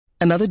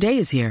Another day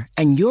is here,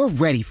 and you're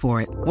ready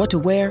for it. What to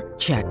wear?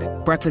 Check.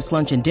 Breakfast,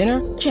 lunch, and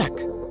dinner? Check.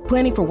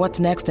 Planning for what's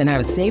next and how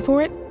to save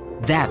for it?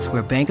 That's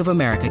where Bank of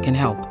America can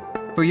help.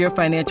 For your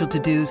financial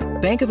to-dos,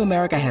 Bank of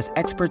America has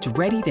experts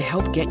ready to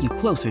help get you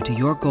closer to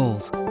your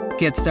goals.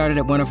 Get started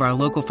at one of our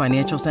local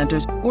financial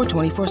centers or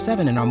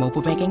 24/7 in our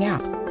mobile banking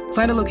app.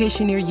 Find a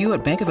location near you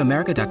at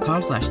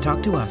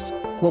bankofamerica.com/talktous.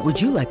 What would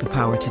you like the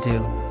power to do?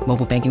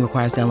 Mobile banking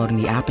requires downloading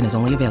the app and is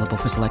only available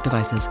for select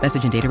devices.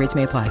 Message and data rates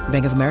may apply.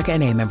 Bank of America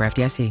N.A., member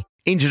FDIC.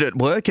 Injured at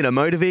work in a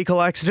motor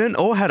vehicle accident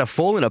or had a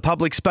fall in a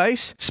public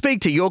space?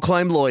 Speak to Your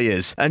Claim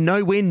Lawyers, a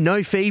no-win,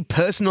 no-fee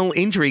personal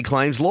injury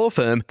claims law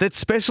firm that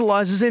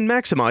specialises in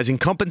maximising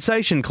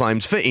compensation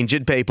claims for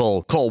injured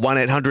people. Call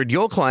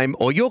 1-800-YOUR-CLAIM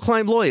or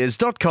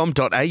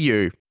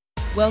yourclaimlawyers.com.au.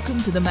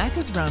 Welcome to the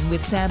Macca's Run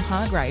with Sam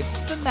Hargraves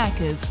from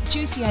Macca's.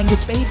 Juicy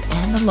Angus beef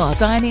and the lot.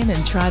 Dine in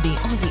and try the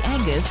Aussie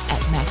Angus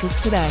at Macca's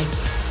today.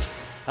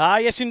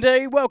 Yes,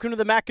 indeed. Welcome to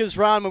the Macca's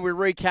Run, where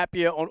we recap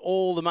you on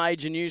all the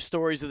major news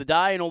stories of the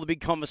day and all the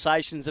big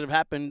conversations that have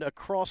happened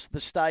across the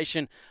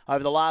station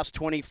over the last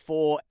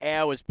 24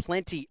 hours.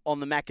 Plenty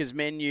on the Macca's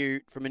menu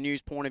from a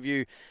news point of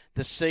view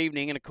this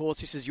evening. And, of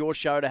course, this is your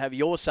show to have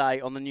your say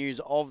on the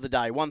news of the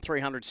day.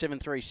 1300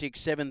 736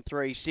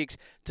 736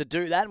 to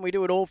do that. And we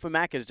do it all for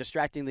Macca's.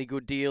 Distractingly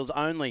good deals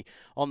only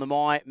on the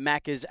My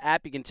Macca's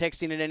app. You can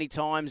text in at any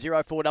time,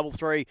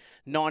 0433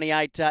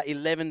 98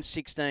 11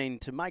 16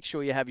 to make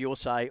sure you have your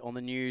say on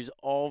the news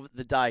of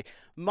the day.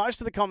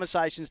 Most of the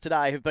conversations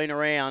today have been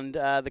around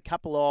the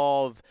couple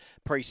of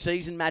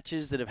pre-season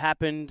matches that have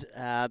happened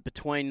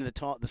between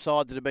the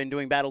sides that have been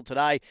doing battle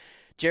today.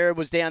 Jared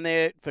was down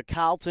there for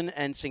Carlton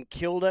and St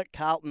Kilda.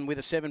 Carlton with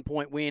a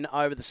 7-point win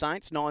over the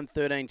Saints,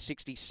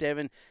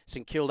 9-13-67.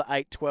 St Kilda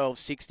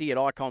 8-12-60 at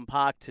Icon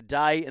Park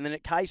today. And then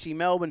at Casey,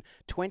 Melbourne,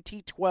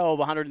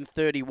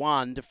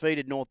 20-12-131,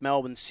 defeated North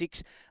Melbourne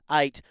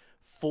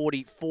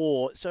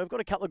 6-8-44. So we've got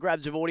a couple of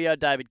grabs of audio,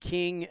 David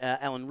King,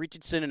 Alan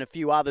Richardson and a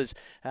few others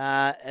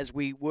as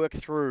we work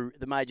through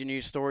the major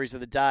news stories of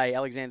the day.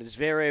 Alexander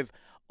Zverev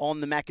on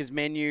the Macca's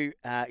menu,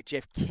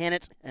 Jeff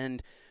Kennett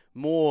and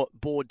more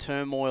board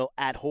turmoil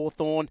at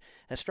Hawthorn.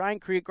 Australian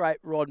cricket great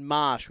Rod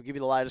Marsh. We'll give you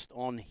the latest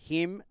on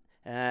him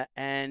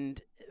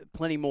and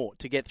plenty more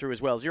to get through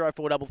as well.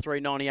 0433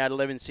 98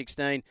 11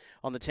 16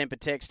 on the Temper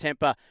text.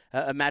 Temper,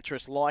 a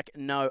mattress like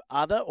no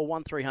other, or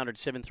 1300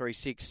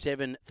 736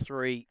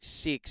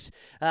 736.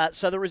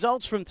 So the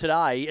results from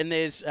today, and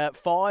there's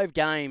 5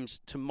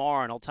 games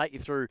tomorrow, and I'll take you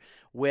through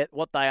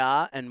what they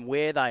are and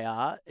where they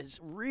are. There's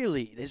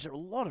a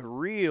lot of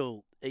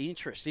real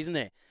interest, isn't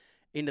there,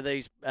 into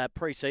these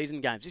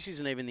pre-season games. This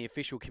isn't even the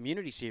official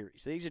community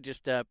series. These are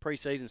just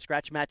pre-season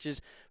scratch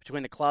matches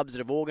between the clubs that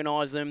have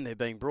organised them. They're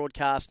being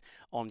broadcast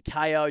on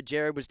KO.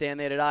 Jared was down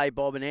there today.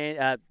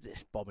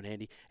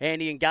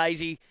 Andy and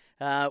Gazy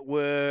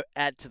were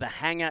at the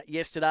hangar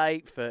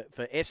yesterday for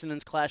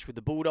Essendon's clash with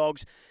the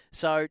Bulldogs.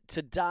 So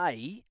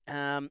today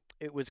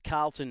it was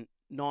Carlton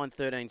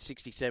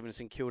 9-13-67,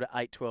 St Kilda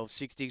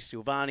 8-12-60.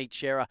 Silvani,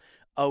 Chera,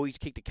 Owies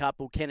kicked a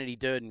couple. Kennedy,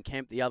 Durden,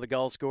 Kemp, the other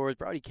goal scorers.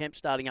 Brody Kemp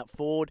starting up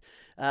forward.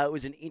 It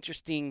was an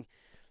interesting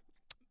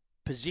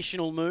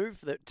positional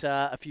move that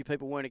a few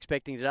people weren't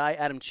expecting today.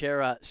 Adam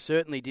Chera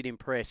certainly did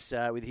impress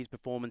with his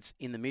performance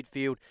in the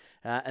midfield.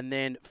 And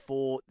then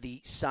for the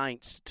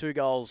Saints, 2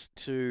 goals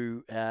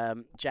to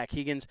Jack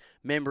Higgins,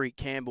 Membry,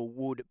 Campbell,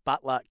 Wood,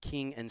 Butler,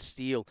 King and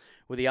Steele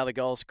were the other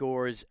goal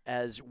scorers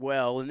as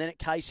well. And then at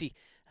Casey,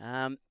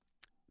 Ben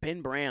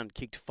Brown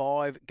kicked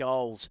 5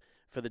 goals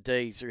for the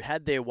D's, who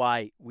had their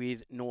way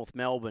with North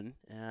Melbourne.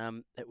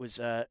 That was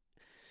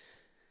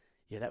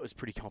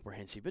pretty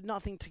comprehensive, but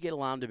nothing to get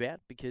alarmed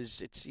about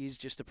because it is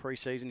just a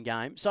pre-season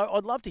game. So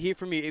I'd love to hear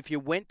from you if you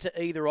went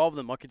to either of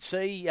them. I could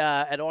see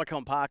at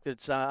Icon Park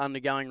that's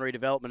undergoing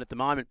redevelopment at the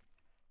moment.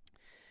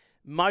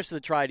 Most of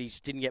the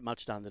tradies didn't get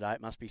much done today,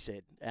 it must be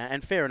said,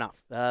 and fair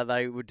enough.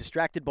 They were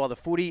distracted by the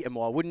footy, and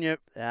why wouldn't you?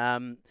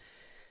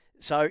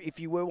 So if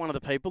you were one of the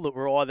people that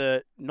were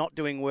either not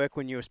doing work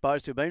when you were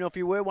supposed to have been, or if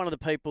you were one of the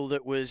people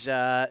that was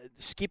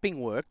skipping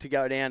work to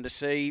go down to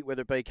see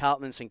whether it be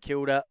Carlton and St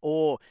Kilda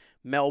or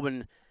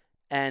Melbourne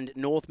and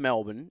North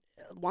Melbourne,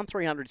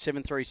 1300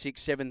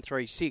 736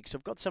 736.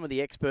 I've got some of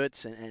the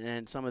experts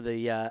and some of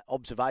the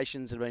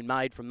observations that have been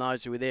made from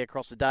those who were there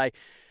across the day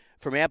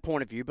from our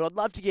point of view, but I'd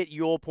love to get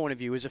your point of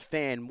view as a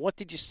fan. What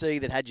did you see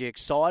that had you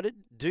excited?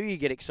 Do you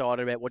get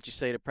excited about what you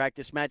see at a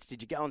practice match?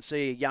 Did you go and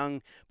see a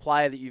young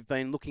player that you've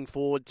been looking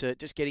forward to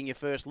just getting your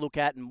first look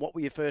at, and what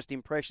were your first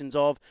impressions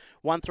of?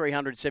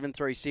 1300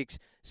 736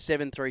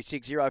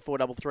 736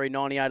 0433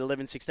 98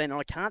 11 16. And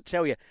I can't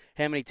tell you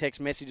how many text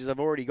messages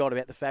I've already got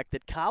about the fact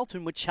that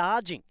Carlton were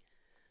charging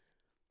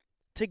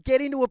to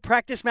get into a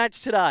practice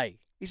match today.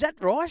 Is that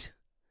right?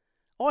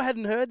 I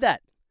hadn't heard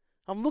that.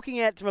 I'm looking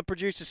out to my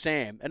producer,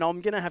 Sam, and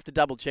I'm going to have to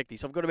double-check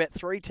this. I've got about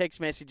 3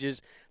 text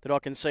messages that I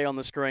can see on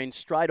the screen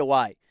straight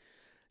away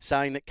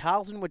saying that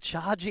Carlton were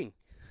charging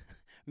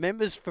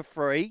members for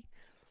free,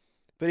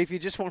 but if you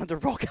just wanted to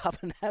rock up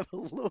and have a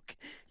look,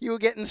 you were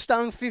getting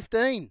stung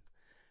 $15.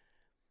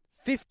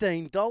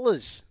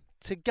 $15.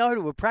 to go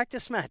to a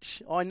practice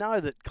match. I know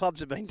that clubs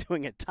have been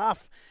doing it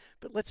tough,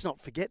 but let's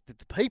not forget that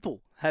the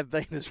people have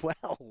been as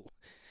well.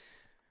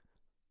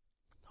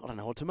 I don't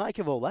know what to make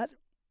of all that.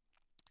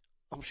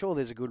 I'm sure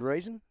there's a good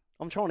reason.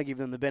 I'm trying to give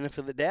them the benefit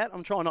of the doubt.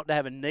 I'm trying not to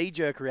have a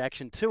knee-jerk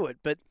reaction to it,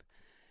 but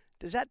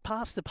does that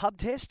pass the pub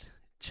test?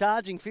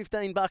 Charging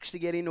 $15 to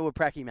get into a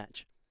pracky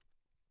match.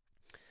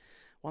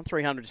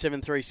 1300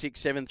 736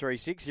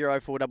 736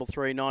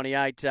 0433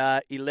 98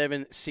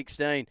 11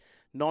 16.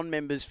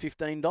 Non-members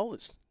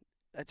 $15.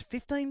 That's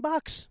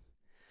 $15.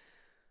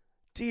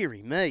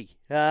 Deary me.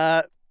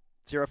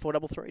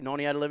 0433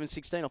 98 11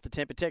 16 off the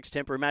Temper text.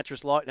 Temper, a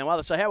mattress like no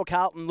other. So how are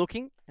Carlton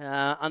looking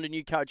under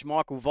new coach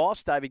Michael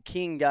Voss? David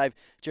King gave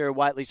Gerard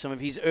Whateley some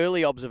of his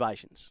early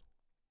observations.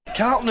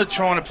 Carlton are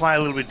trying to play a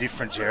little bit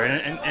different, Gerard,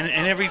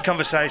 and every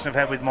conversation I've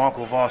had with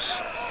Michael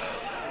Voss,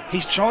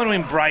 he's trying to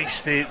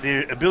embrace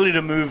their ability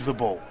to move the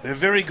ball. They're a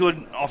very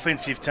good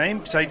offensive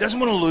team, so he doesn't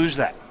want to lose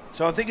that.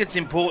 So I think it's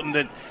important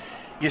that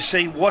you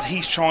see what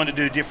he's trying to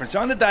do different. So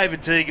under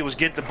David Teague, it was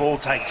get the ball,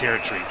 take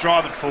territory,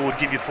 drive it forward,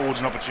 give your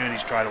forwards an opportunity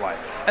straight away.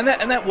 And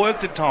that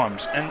worked at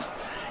times. And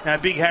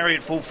Big Harry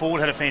at full forward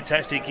had a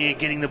fantastic year,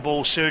 getting the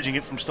ball, surging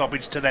it from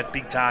stoppage to that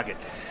big target.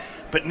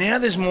 But now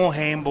there's more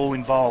handball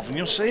involved, and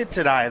you'll see it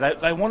today.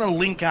 They want to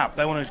link up.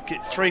 They want to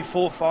get 3,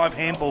 4, 5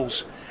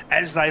 handballs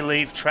as they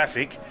leave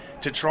traffic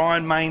to try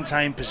and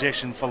maintain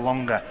possession for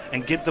longer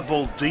and get the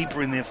ball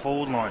deeper in their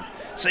forward line.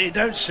 So you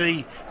don't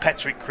see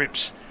Patrick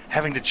Cripps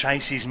having to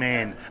chase his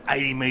man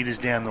 80 metres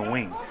down the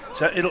wing.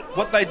 So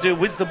what they do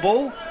with the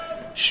ball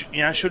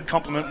should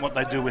complement what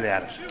they do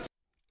without it.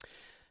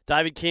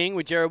 David King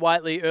with Gerard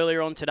Whateley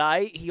earlier on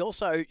today. He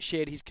also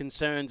shared his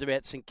concerns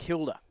about St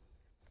Kilda.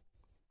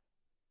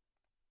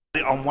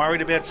 I'm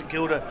worried about St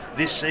Kilda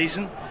this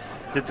season,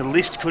 that the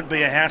list could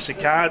be a house of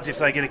cards if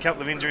they get a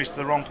couple of injuries to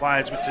the wrong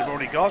players, which they've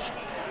already got.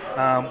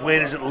 Where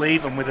does it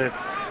leave them with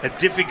a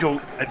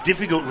difficult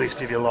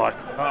list, if you like?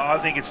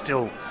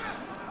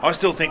 I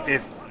still think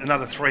they're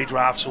another 3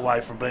 drafts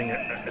away from being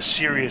a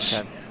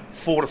serious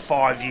 4 to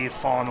 5 year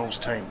finals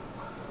team.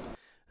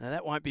 Now,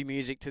 that won't be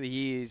music to the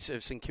ears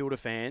of St Kilda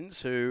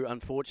fans who,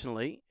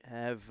 unfortunately,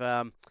 have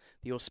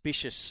the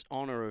auspicious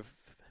honour of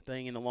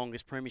being in the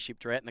longest premiership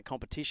drought in the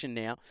competition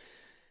now.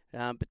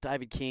 But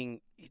David King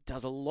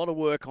does a lot of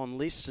work on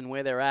lists and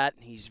where they're at.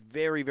 He's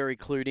very, very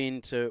clued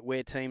in to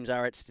where teams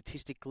are at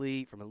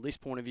statistically from a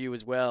list point of view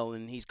as well.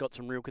 And he's got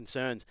some real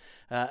concerns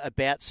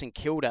about St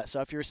Kilda.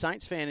 So if you're a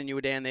Saints fan and you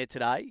were down there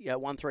today,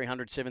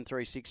 1300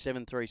 736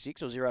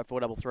 736 or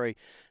 0433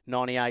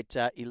 98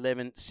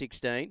 11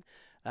 16.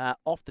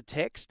 Off the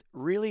text,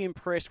 really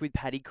impressed with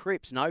Paddy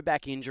Cripps. No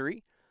back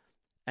injury.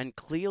 And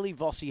clearly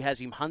Vossi has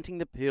him hunting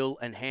the pill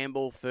and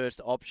handball first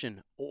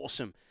option.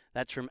 Awesome.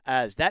 That's from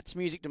Az. That's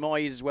music to my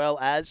ears as well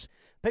as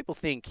people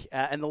think,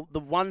 and the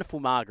wonderful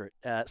Margaret,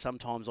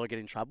 sometimes I get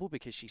in trouble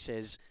because she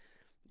says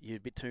you're a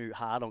bit too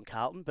hard on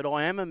Carlton, but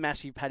I am a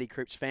massive Paddy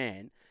Cripps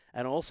fan,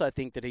 and I also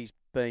think that he's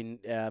been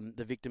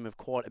the victim of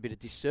quite a bit of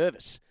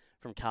disservice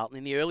from Carlton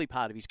in the early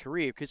part of his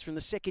career, because from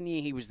the second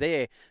year he was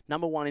there,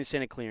 number 1 in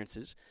centre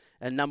clearances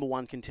and number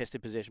 1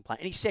 contested possession play.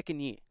 In his second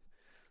year,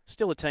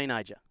 still a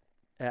teenager.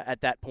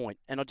 At that point.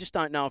 And I just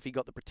don't know if he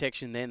got the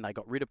protection then. They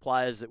got rid of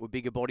players that were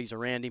bigger bodies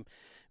around him,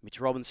 Mitch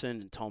Robinson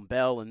and Tom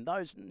Bell, and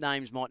those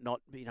names might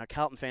not,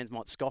 Carlton fans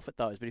might scoff at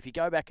those, but if you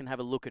go back and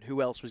have a look at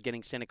who else was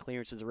getting centre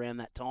clearances around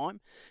that time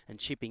and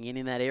chipping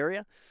in that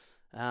area,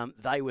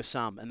 they were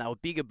some, and they were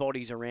bigger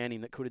bodies around him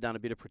that could have done a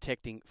bit of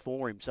protecting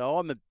for him. So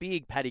I'm a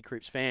big Paddy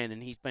Cripps fan,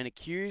 and he's been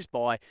accused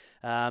by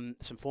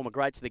some former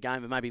greats of the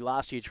game of maybe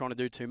last year trying to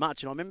do too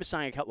much. And I remember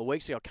saying a couple of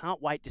weeks ago, I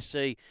can't wait to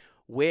see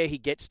where he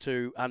gets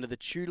to under the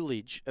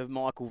tutelage of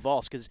Michael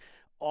Voss, because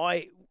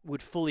I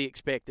would fully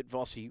expect that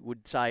Vossi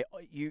would say,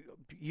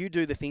 you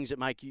do the things that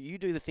make you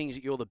do the things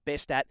that you're the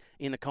best at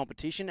in the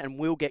competition, and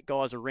we'll get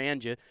guys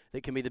around you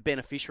that can be the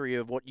beneficiary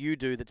of what you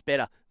do that's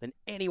better than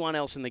anyone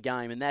else in the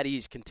game, and that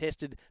is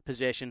contested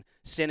possession,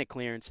 centre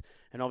clearance,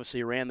 and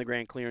obviously around the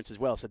ground clearance as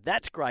well. So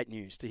that's great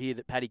news to hear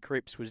that Paddy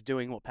Cripps was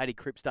doing what Paddy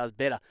Cripps does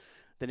better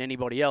than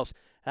anybody else.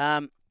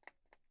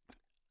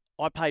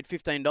 I paid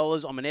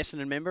 $15. I'm an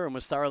Essendon member and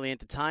was thoroughly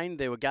entertained.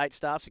 There were gate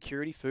staff,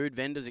 security, food,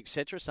 vendors,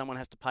 etc. Someone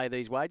has to pay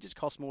these wages.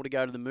 Costs more to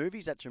go to the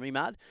movies. That's from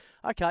Emad.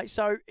 Okay,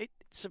 so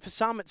for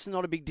some, it's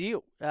not a big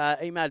deal.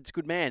 Emad's a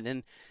good man,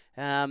 and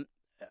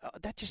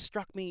that just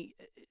struck me.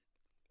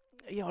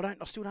 Yeah,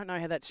 I still don't know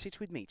how that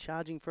sits with me,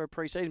 charging for a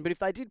pre-season. But if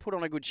they did put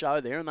on a good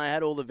show there and they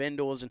had all the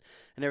vendors and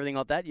everything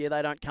like that, yeah,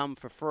 they don't come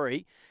for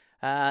free.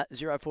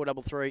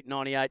 0433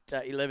 98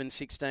 11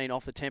 16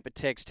 off the Temper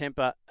text.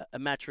 Temper, a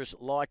mattress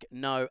like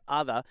no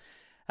other.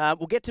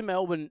 We'll get to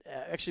Melbourne.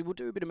 Actually, we'll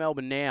do a bit of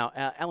Melbourne now.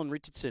 Alan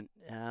Richardson,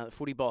 the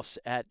footy boss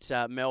at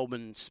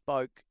Melbourne,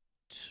 spoke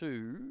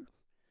to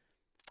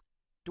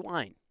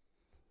Dwayne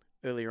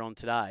earlier on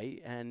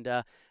today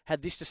and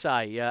had this to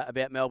say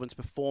about Melbourne's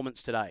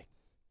performance today.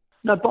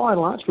 No, by and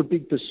large, for a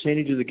big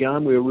percentage of the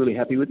game, we were really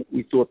happy with it.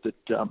 We thought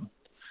that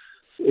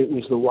it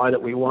was the way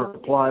that we wanted to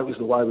play. It was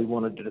the way we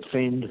wanted to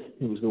defend.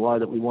 It was the way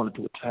that we wanted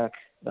to attack.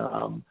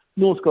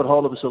 North got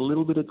hold of us a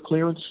little bit at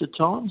clearance at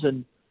times,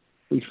 and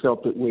we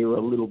felt that we were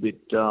a little bit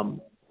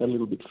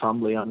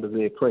fumbly under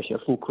their pressure.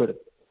 Full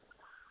credit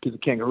to the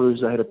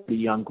Kangaroos. They had a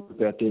pretty young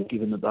group out there,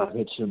 given that they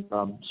had some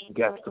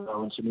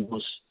gastro and some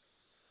illness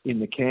in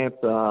the camp.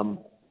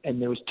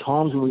 And there was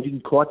times when we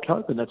didn't quite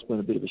cope, and that's been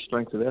a bit of a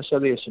strength of ours. So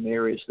there are some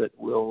areas that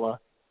we'll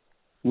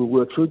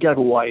work through. We gave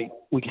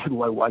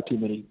away way too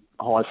many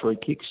high free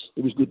kicks.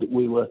 It was good that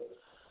we were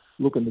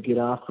looking to get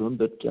after them,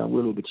 but we're a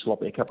little bit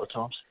sloppy a couple of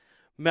times.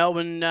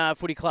 Melbourne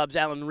Footy Club's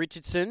Alan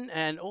Richardson,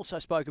 and also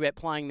spoke about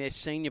playing their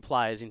senior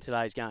players in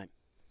today's game.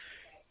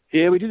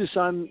 Yeah, we did the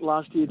same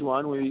last year,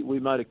 Dwayne. We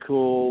made a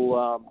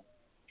call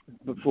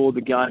before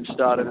the game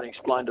started and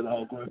explained to the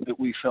whole group that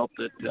we felt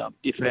that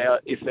if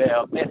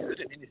our method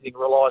and anything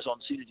relies on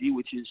synergy,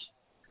 which is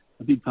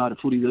a big part of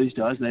footy these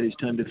days, and that is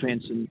team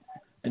defence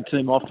and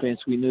team offence,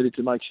 we needed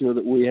to make sure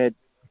that we had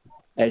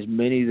as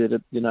many that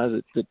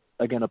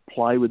are going to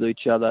play with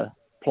each other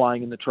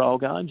playing in the trial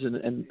games.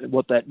 And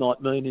what that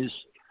might mean is,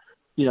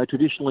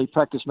 traditionally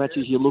practice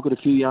matches, you look at a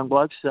few young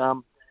blokes.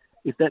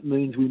 If that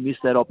means we miss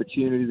that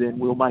opportunity, then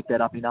we'll make that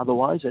up in other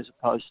ways as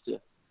opposed to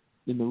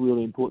in the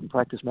really important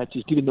practice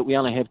matches, given that we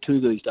only have two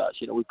these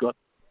days. We've got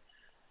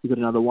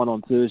another one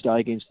on Thursday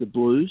against the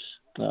Blues,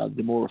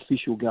 the more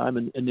official game,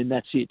 and then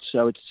that's it.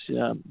 So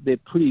it's they're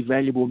pretty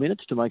valuable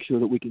minutes to make sure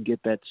that we can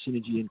get that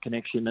synergy and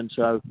connection. And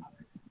so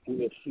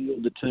we'll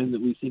field the team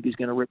that we think is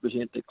going to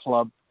represent the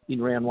club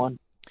in round one.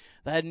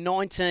 They had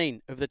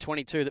 19 of the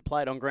 22 that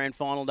played on Grand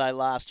Final Day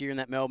last year in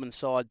that Melbourne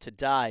side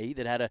today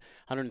that had a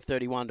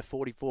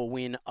 131-44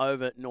 win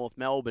over North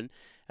Melbourne.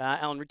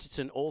 Alan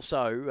Richardson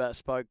also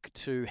spoke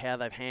to how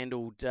they've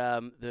handled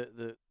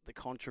the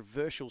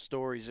controversial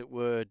stories that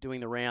were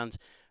doing the rounds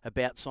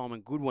about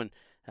Simon Goodwin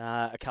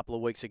a couple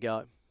of weeks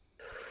ago.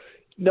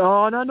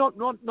 No, not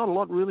a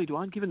lot really,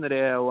 Dwayne. Given that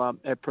our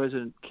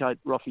president Kate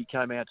Roffey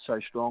came out so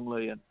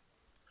strongly and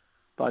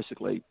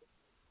basically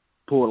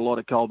poured a lot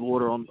of cold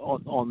water on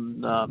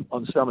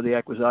some of the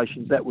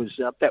accusations, that was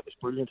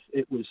brilliant.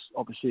 It was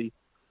obviously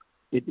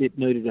it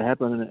needed to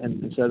happen,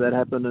 and so that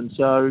happened. And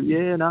so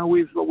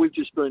we've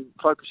just been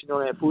focusing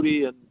on our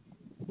footy. And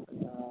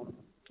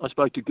I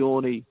spoke to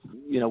Gorney,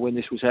 when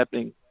this was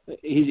happening.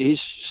 His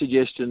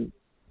suggestion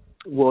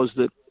was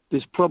that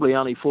there's probably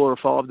only 4 or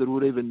 5 that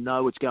would even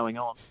know what's going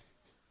on.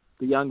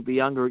 The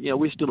younger,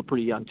 we're still a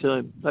pretty young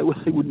team. They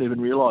wouldn't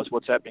even realise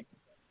what's happening.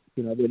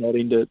 They're not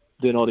into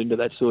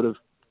that sort of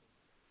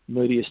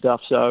media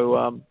stuff.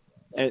 So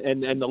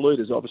and the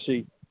leaders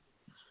obviously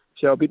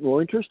show a bit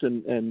more interest, but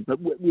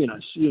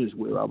as soon as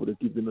we were able to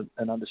give them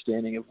an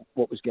understanding of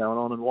what was going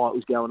on and why it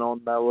was going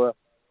on, they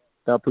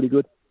were pretty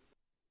good.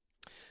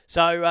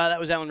 So that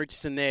was Alan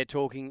Richardson there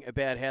talking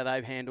about how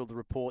they've handled the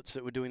reports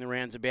that were doing the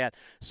rounds about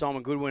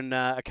Simon Goodwin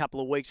a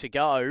couple of weeks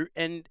ago.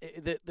 And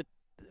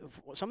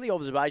some of the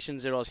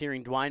observations that I was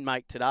hearing Dwayne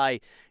make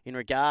today in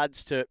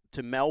regards to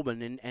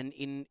Melbourne and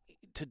in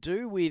to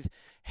do with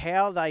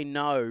how they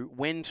know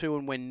when to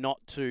and when not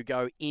to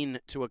go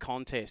into a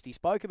contest. He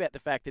spoke about the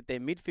fact that their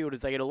midfielders,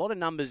 they get a lot of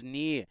numbers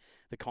near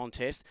the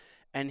contest,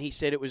 and he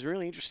said it was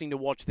really interesting to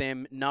watch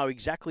them know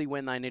exactly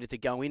when they needed to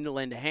go in to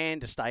lend a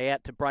hand, to stay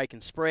out, to break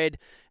and spread.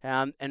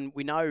 And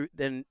we know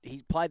then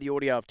he played the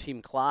audio of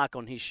Tim Clark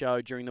on his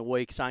show during the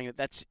week saying that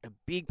that's a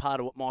big part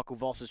of what Michael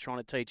Voss is trying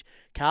to teach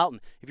Carlton.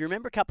 If you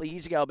remember a couple of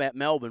years ago about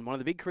Melbourne, one of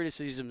the big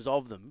criticisms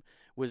of them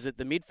was that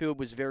the midfield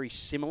was very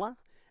similar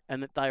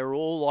and that they were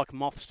all like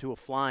moths to a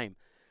flame.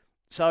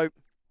 So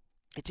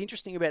it's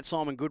interesting about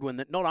Simon Goodwin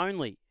that not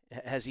only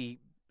has he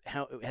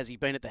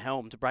been at the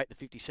helm to break the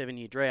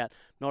 57-year drought,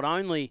 not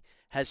only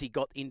has he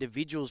got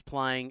individuals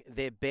playing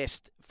their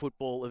best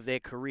football of their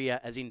career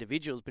as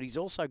individuals, but he's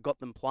also got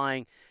them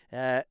playing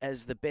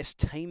as the best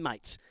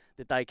teammates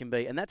that they can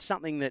be. And that's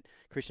something that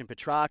Christian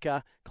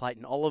Petrarca,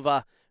 Clayton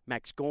Oliver,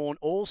 Max Gawn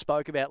all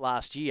spoke about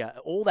last year.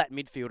 All that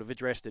midfield have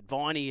addressed it.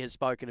 Viney has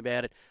spoken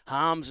about it.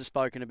 Harms has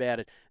spoken about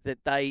it.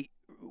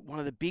 One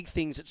of the big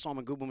things that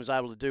Simon Goodwin was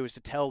able to do is to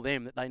tell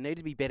them that they need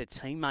to be better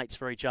teammates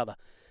for each other.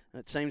 And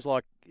it seems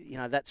like,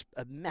 that's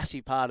a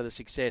massive part of the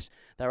success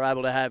they were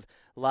able to have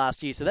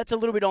last year. So that's a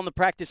little bit on the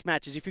practice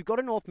matches. If you've got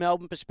a North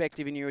Melbourne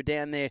perspective and you were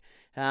down there,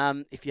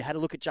 if you had a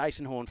look at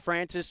Jason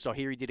Horne-Francis, I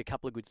hear he did a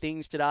couple of good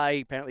things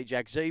today. Apparently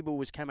Jack Zeeble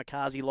was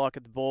kamikaze-like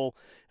at the ball,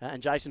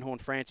 and Jason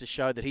Horne-Francis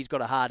showed that he's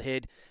got a hard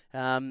head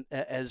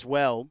as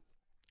well.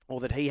 Or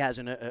that he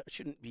hasn't,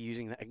 shouldn't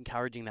be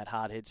encouraging that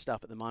hard head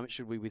stuff at the moment,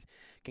 should we, with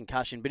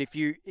concussion. But if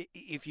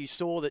you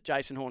saw that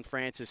Jason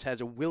Horne-Francis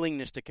has a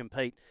willingness to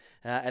compete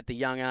at the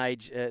young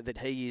age that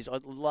he is,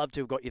 I'd love to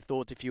have got your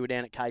thoughts if you were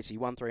down at Casey,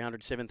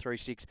 1300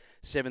 736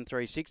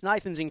 736.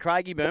 Nathan's in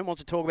Craigieburn,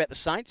 wants to talk about the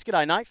Saints.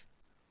 G'day, Nath.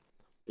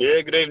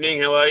 Yeah, good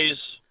evening. How are you?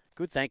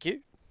 Good, thank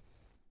you.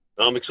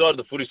 I'm excited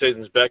the footy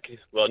season's back,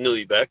 well,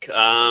 nearly back.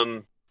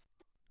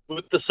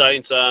 With the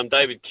Saints,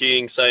 David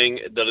King saying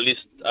the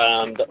list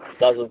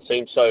doesn't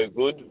seem so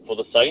good for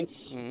the Saints,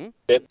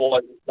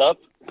 depth-wise and stuff.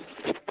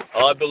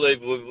 I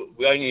believe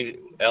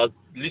our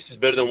list is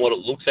better than what it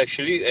looks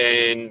actually,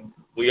 and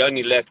we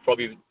only left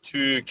probably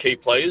 2 key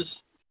players.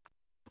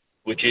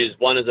 which is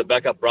one as a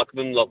backup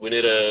ruckman. Like, we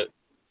need a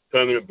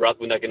permanent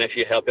ruckman that can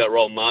actually help out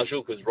Rowan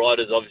Marshall, because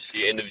Ryder's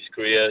obviously end of his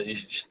career. He's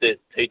just there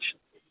to teach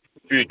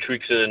a few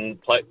tricks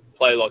and play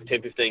like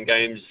 10, 15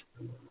 games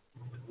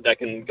that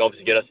can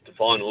obviously get us to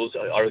finals.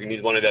 I reckon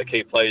he's one of our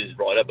key players,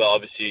 Ryder, but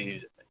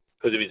obviously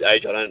because of his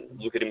age, I don't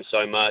look at him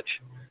so much.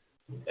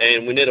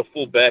 And we need a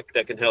full-back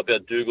that can help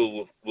out Dougal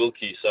with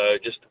Wilkie. So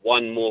just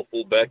one more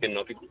full-back, and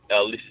I think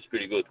our list is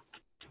pretty good.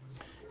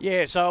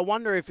 Yeah, so I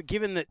wonder if,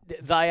 given that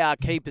they are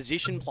key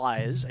position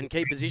players, and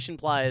key position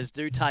players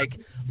do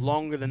take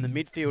longer than the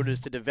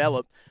midfielders to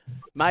develop,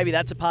 maybe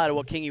that's a part of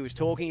what Kingy was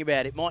talking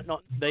about. It might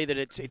not be that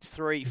it's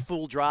 3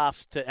 full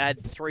drafts to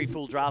add 3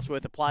 full drafts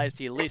worth of players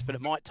to your list, but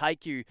it might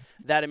take you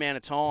that amount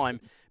of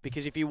time,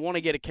 because if you want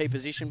to get a key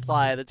position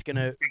player that's going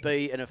to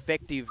be an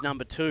effective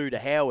number 2 to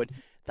Howard,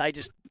 they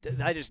just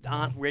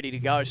aren't ready to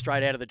go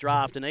straight out of the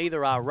draft, and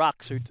either are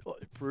rucks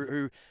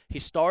who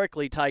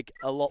historically take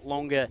a lot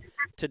longer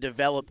to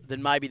develop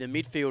than maybe the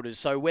midfielders.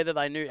 So whether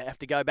they have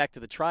to go back to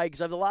the trade,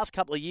 because over the last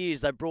couple of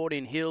years they brought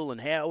in Hill and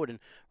Howard and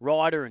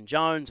Ryder and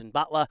Jones and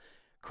Butler,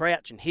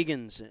 Crouch and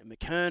Higgins and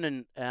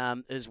McKernan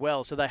as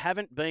well. So they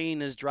haven't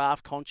been as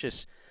draft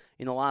conscious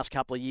in the last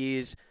couple of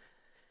years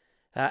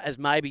as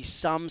maybe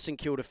some St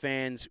Kilda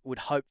fans would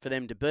hope for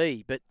them to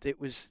be. But it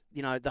was,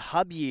 the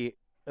hub year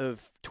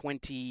of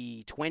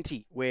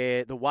 2020,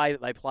 where the way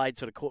that they played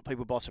sort of caught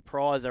people by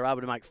surprise. They were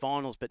able to make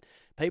finals, but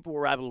people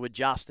were able to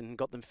adjust and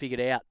got them figured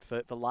out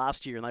for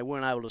last year, and they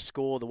weren't able to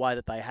score the way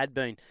that they had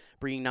been,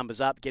 bringing numbers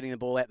up, getting the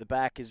ball out the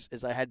back as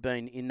they had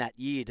been in that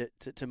year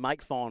to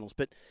make finals.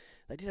 But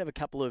they did have a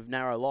couple of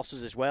narrow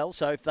losses as well.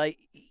 So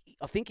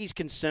I think his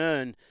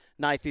concern,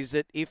 Nath, is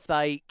that if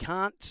they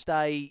can't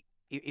stay,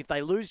 if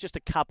they lose just a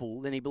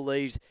couple, then he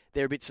believes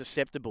they're a bit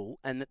susceptible,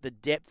 and that the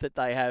depth that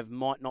they have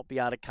might not be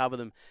able to cover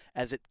them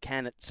as it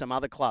can at some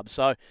other clubs.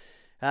 So,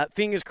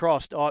 fingers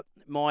crossed.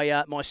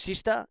 My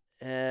sister,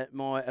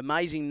 my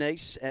amazing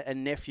niece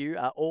and nephew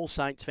are all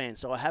Saints fans,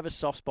 so I have a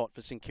soft spot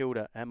for St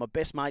Kilda, and my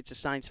best mate's a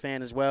Saints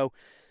fan as well.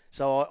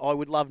 So I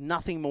would love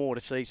nothing more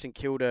to see St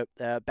Kilda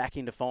back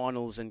into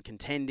finals and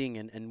contending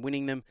and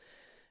winning them.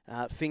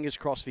 Fingers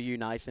crossed for you,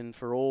 Nathan,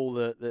 for all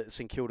the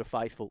St Kilda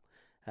faithful.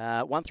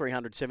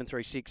 1300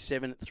 736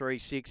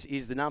 736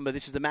 is the number.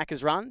 This is the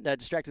Macca's Run,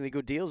 distractingly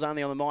good deals,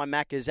 only on the My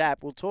Macca's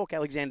app. We'll talk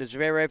Alexander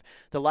Zverev,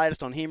 the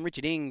latest on him.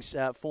 Richard Ings,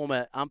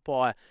 former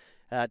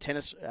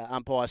tennis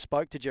umpire,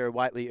 spoke to Gerard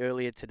Whateley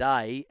earlier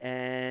today,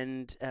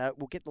 and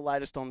we'll get the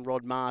latest on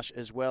Rod Marsh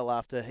as well,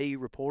 after he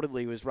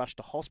reportedly was rushed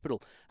to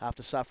hospital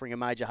after suffering a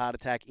major heart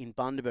attack in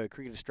Bundaberg.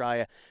 Cricket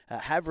Australia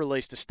have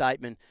released a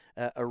statement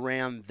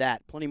around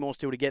that. Plenty more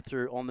still to get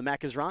through on the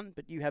Macca's Run,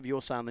 but you have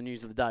your say on the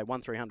news of the day.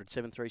 1300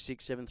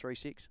 736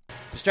 736.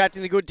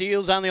 Distracting the good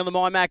deals, only on the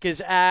My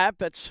Macca's app.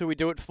 That's who we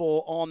do it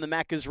for on the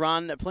Macca's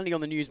Run. Plenty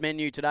on the news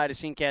menu today to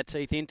sink our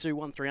teeth into.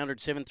 1300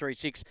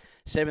 736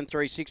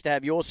 736 to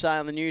have your say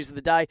on the news of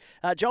the day.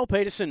 Joel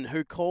Peterson,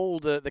 who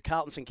called the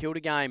Carlton St Kilda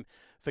game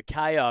for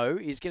KO,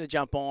 is going to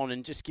jump on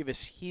and just give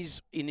us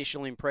his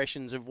initial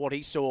impressions of what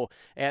he saw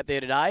out there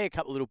today. A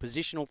couple of little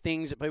positional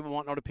things that people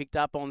might not have picked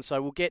up on.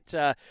 So we'll get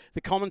the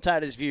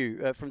commentator's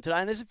view from today.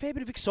 And there's a fair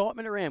bit of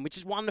excitement around, which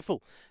is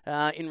wonderful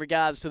in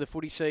regards to the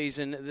footy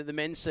season, the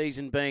men's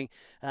season being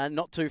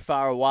not too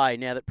far away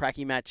now that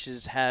pracky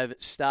matches have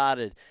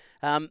started.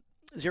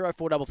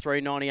 0433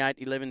 98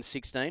 11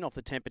 16 off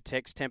the Temper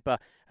text. Temper,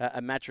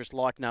 a mattress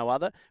like no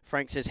other.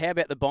 Frank says, how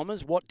about the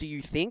Bombers? What do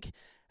you think?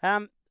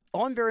 I'm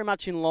very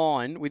much in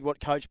line with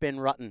what Coach Ben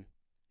Rutten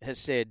has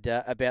said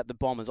about the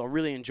Bombers. I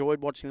really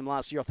enjoyed watching them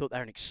last year. I thought they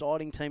were an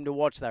exciting team to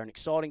watch. They were an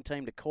exciting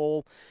team to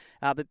call.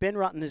 But Ben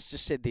Rutten has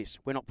just said this: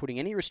 we're not putting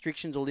any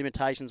restrictions or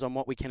limitations on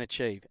what we can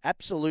achieve.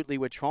 Absolutely,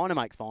 we're trying to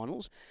make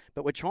finals,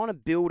 but we're trying to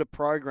build a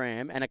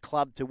program and a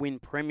club to win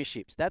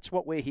premierships. That's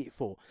what we're here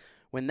for.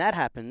 When that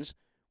happens,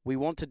 we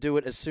want to do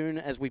it as soon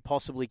as we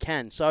possibly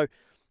can. So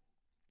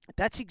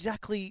that's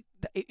exactly,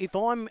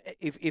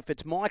 if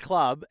it's my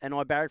club and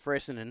I barrack for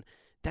Essendon,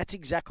 that's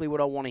exactly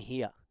what I want to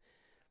hear.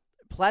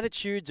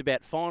 Platitudes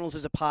about finals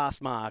as a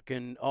pass mark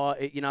and,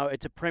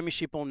 it's a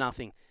premiership or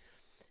nothing.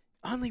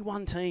 Only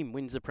one team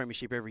wins the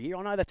premiership every year.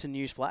 I know that's a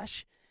news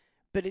flash,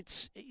 but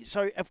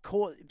so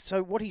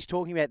what he's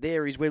talking about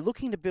there is we're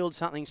looking to build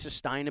something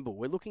sustainable.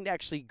 We're looking to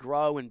actually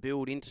grow and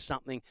build into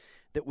something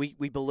that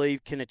we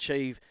believe can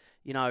achieve,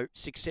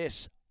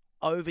 success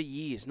over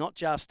years, not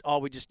just, we're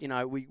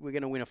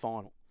going to win a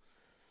final.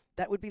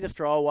 That would be the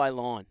throwaway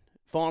line.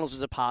 Finals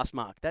as a pass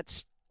mark.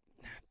 That's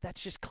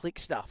just click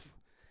stuff.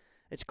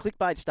 It's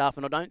clickbait stuff,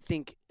 and I don't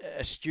think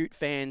astute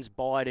fans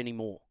buy it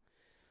anymore.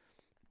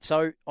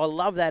 So I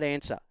love that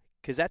answer,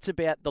 because that's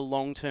about the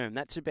long term.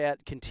 That's about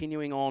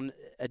continuing on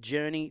a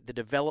journey, the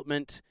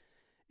development.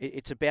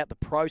 It's about the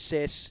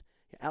process.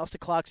 Alistair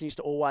Clarkson used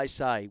to always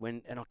say,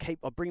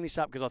 I bring this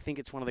up because I think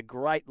it's one of the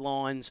great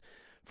lines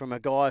from a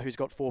guy who's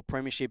got 4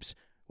 premierships.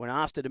 When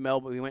asked at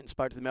Melbourne, we went and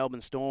spoke to the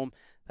Melbourne Storm.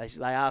 They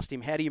asked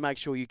him, how do you make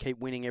sure you keep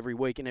winning every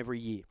week and every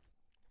year?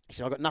 He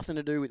said, I've got nothing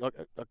to do with.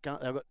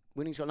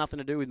 Winning's got nothing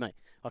to do with me.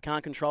 I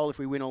can't control if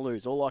we win or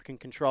lose. All I can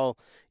control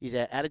is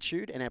our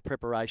attitude and our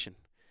preparation.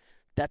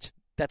 That's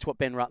what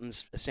Ben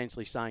Rutten's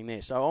essentially saying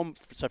there. So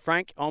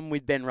Frank, I'm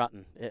with Ben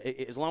Rutten.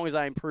 As long as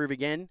they improve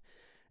again,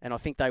 and I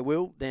think they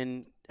will,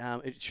 then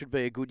it should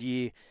be a good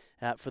year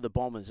for the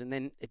Bombers. And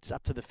then it's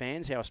up to the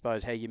fans,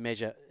 how you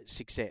measure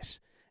success.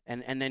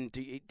 And then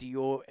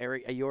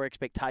are your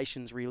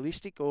expectations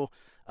realistic or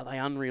are they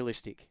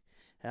unrealistic?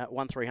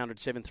 1300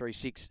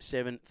 736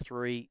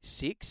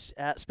 736.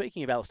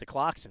 Speaking of Alistair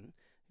Clarkson,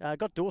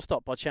 got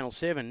doorstopped by Channel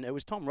 7. It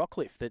was Tom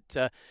Rockcliffe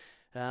that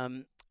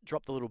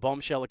dropped a little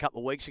bombshell a couple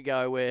of weeks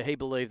ago where he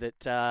believed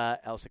that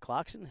Alistair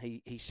Clarkson,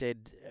 he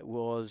said,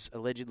 was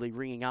allegedly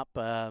ringing up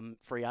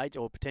free agent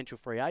or potential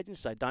free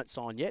agents, so don't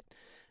sign yet.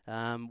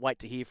 Wait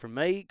to hear from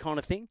me kind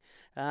of thing.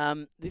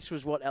 This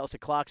was what Alistair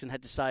Clarkson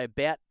had to say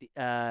about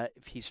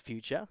his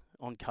future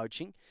on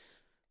coaching.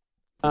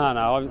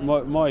 No,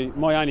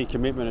 my only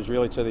commitment is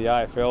really to the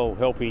AFL,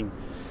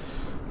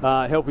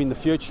 helping the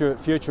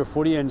future of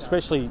footy, and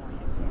especially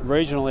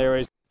regional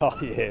areas. Oh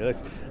yeah,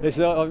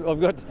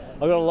 I've got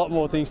a lot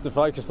more things to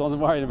focus on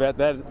than worrying about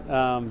that.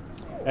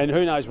 And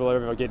who knows will I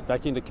ever get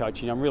back into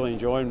coaching. I'm really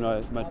enjoying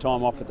my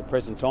time off at the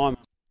present time.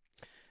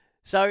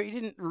 So he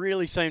didn't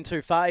really seem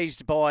too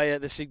fazed by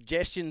the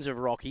suggestions of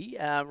Rocky.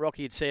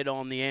 Rocky had said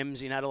on the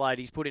M's in Adelaide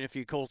he's put in a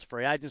few calls to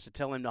free agents to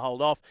tell him to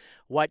hold off,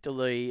 wait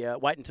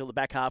until the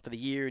back half of the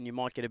year, and you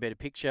might get a better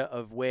picture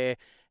of where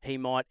he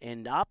might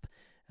end up.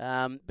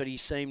 But he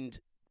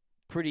seemed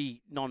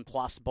pretty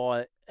nonplussed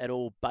by it at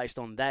all based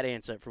on that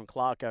answer from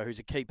Clarko, who's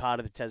a key part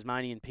of the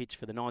Tasmanian pitch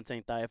for the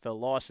 19th AFL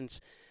licence.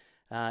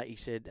 He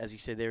said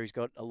there, he's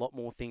got a lot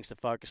more things to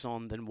focus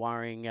on than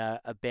worrying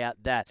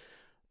about that.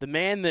 The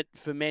man that,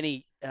 for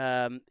many,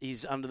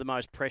 is under the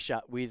most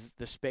pressure with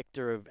the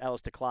spectre of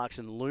Alistair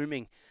Clarkson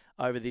looming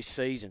over this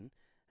season,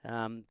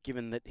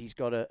 given that he's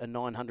got a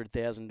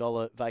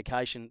 $900,000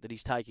 vacation that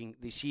he's taking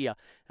this year.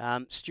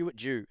 Stuart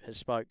Dew has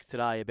spoke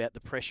today about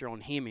the pressure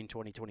on him in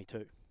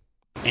 2022.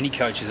 Any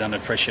coach is under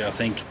pressure. I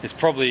think there's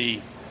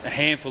probably a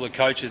handful of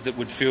coaches that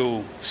would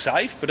feel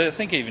safe, but I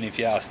think even if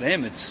you ask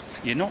them,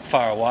 you're not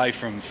far away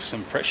from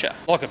some pressure.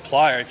 Like a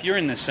player, if you're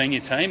in the senior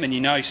team and you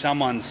know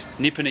someone's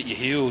nipping at your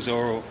heels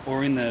or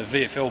in the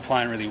VFL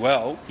playing really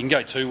well, you can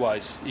go two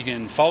ways. You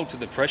can fold to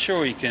the pressure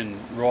or you can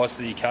rise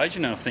to the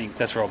occasion, and I think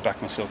that's where I'll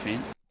back myself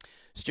in.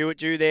 Stuart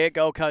Dew there,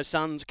 Gold Coast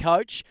Suns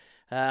coach.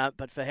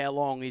 But for how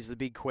long is the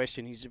big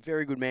question. He's a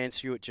very good man,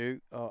 Stuart Dew.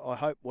 I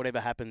hope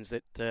whatever happens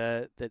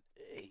that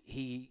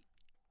he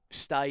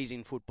stays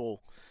in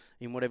football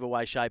in whatever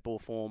way, shape or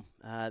form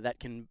that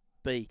can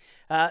be.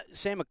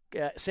 Sam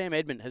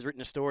Edmund has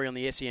written a story on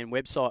the SEN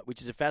website,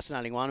 which is a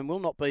fascinating one and will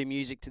not be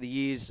music to the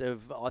ears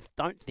of, I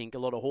don't think, a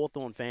lot of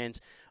Hawthorn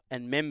fans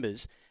and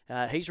members.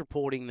 He's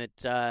reporting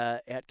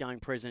that outgoing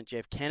President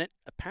Jeff Kennett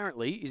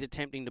apparently is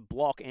attempting to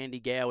block Andy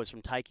Gowers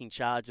from taking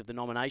charge of the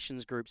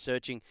nominations group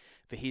searching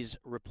for his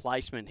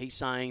replacement. He's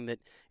saying that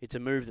it's a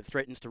move that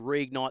threatens to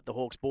reignite the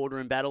Hawks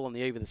boardroom battle on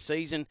the eve of the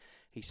season.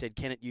 He said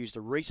Kennett used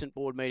a recent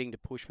board meeting to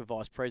push for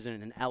Vice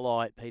President and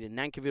ally Peter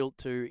Nankerville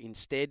to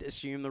instead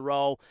assume the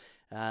role.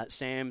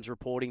 Sam's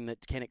reporting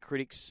that Kennett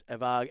critics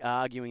are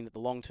arguing that the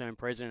long-term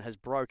president has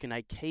broken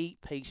a key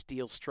peace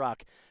deal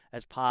struck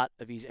as part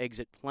of his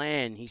exit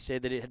plan. He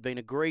said that it had been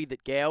agreed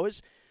that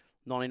Gowers,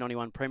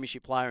 1991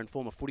 Premiership player and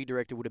former footy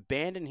director, would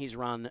abandon his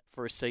run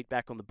for a seat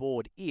back on the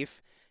board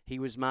if he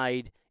was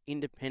made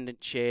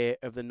independent chair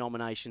of the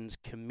nominations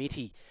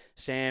committee.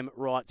 Sam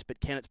writes, but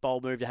Kennett's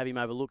bold move to have him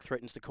overlooked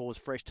threatens to cause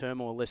fresh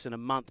turmoil less than a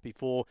month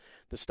before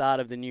the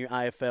start of the new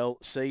AFL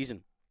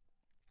season.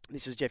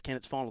 This is Jeff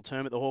Kennett's final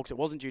term at the Hawks. It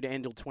wasn't due to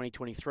end until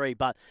 2023,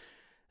 but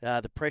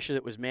the pressure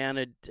that was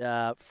mounted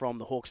from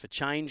the Hawks for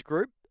Change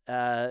group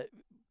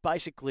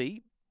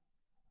basically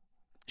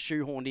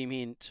shoehorned him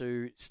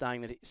into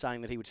saying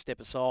that he would step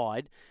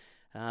aside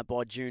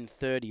by June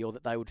 30, or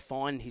that they would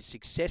find his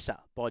successor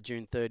by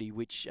June 30,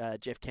 which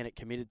Jeff Kennett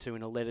committed to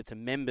in a letter to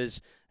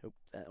members.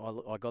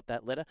 I got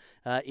that letter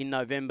in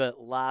November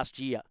last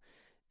year.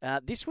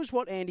 This was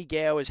what Andy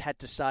Gowers had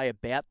to say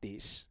about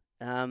this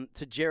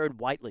to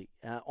Gerard Whateley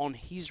on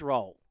his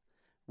role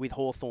with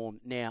Hawthorn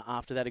now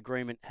after that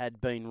agreement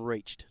had been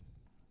reached.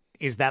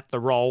 Is that the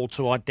role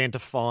to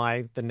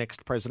identify the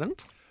next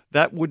president?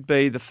 That would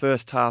be the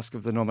first task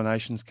of the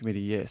nominations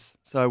committee, yes.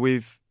 So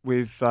we've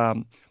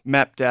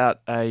mapped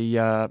out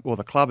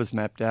the club has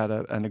mapped out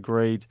an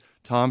agreed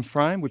time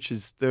frame, which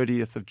is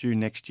 30th of June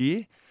next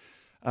year,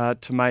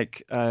 to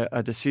make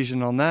a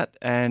decision on that.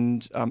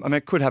 And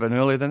it could happen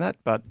earlier than that,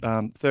 but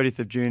 30th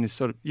of June is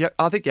sort of,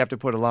 I think you have to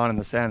put a line in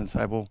the sand and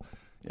say, well,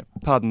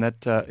 pardon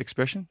that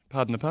expression,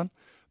 pardon the pun.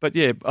 But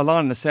a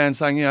line in the sand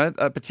saying,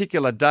 a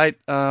particular date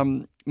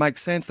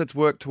makes sense. Let's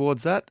work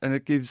towards that, and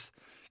it gives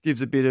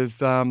a bit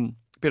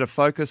of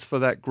focus for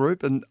that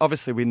group. And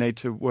obviously, we need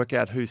to work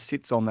out who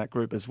sits on that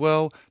group as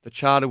well. The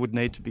charter would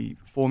need to be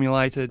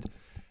formulated,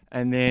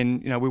 and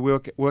then we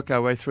work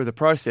our way through the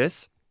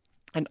process.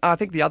 And I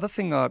think the other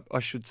thing I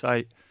should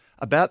say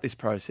about this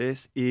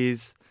process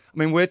is,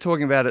 we're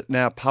talking about it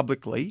now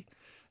publicly.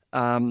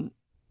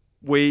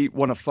 we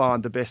want to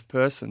find the best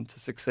person to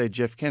succeed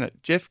Jeff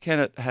Kennett. Jeff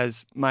Kennett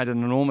has made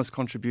an enormous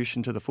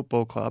contribution to the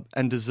football club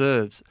and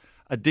deserves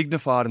a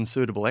dignified and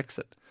suitable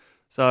exit.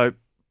 So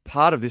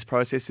part of this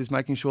process is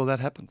making sure that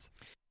happens.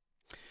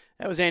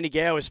 That was Andy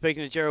Gower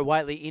speaking to Gerard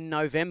Whateley in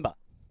November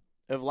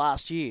of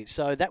last year.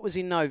 So that was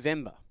in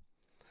November,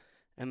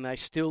 and they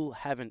still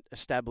haven't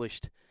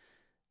established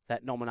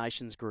that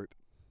nominations group.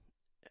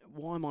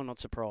 Why am I not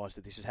surprised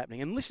that this is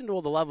happening? And listen to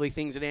all the lovely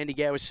things that Andy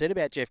Gower said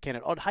about Jeff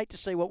Kennett. I'd hate to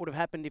see what would have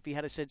happened if he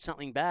had said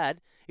something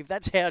bad. If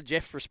that's how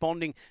Jeff's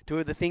responding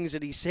to the things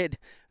that he said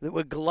that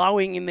were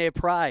glowing in their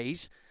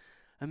praise,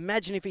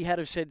 imagine if he had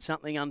have said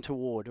something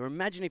untoward, or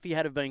imagine if he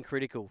had have been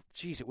critical.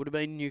 Jeez, it would have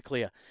been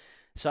nuclear.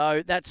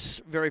 So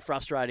that's very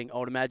frustrating, I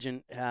would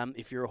imagine,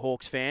 if you're a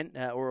Hawks fan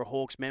or a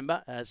Hawks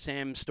member.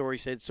 Sam's story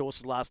said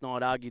sources last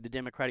night argued the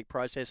democratic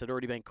process had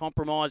already been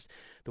compromised.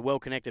 The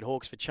well-connected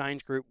Hawks for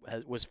Change group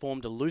was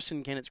formed to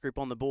loosen Kennett's grip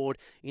on the board,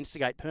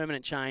 instigate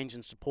permanent change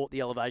and support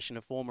the elevation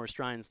of former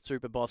Australian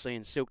super boss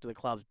Ian Silk to the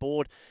club's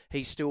board.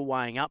 He's still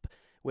weighing up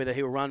whether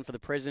he'll run for the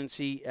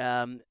presidency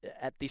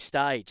at this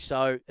stage.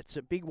 So it's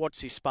a big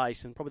watch this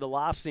space, and probably the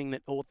last thing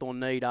that Hawthorn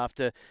need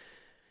after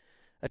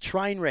a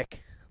train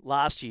wreck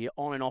last year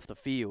on and off the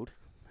field,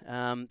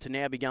 to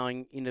now be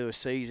going into a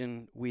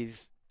season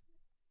with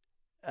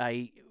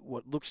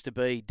what looks to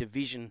be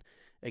division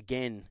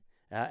again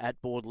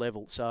at board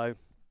level. So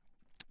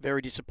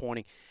very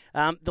disappointing.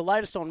 The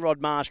latest on Rod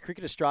Marsh,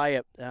 Cricket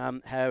Australia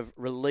have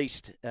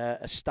released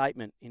a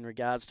statement in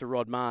regards to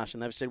Rod Marsh,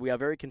 and they've said, we are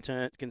very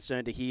concerned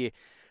to hear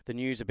the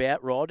news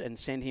about Rod and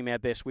send him our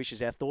best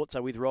wishes. Our thoughts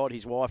are with Rod,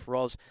 his wife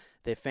Roz,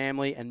 their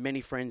family and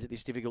many friends at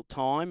this difficult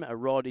time.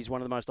 Rod is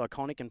one of the most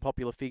iconic and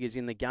popular figures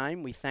in the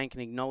game. We thank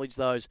and acknowledge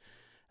those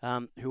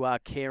who are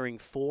caring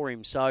for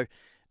him. So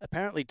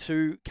apparently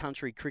two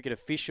country cricket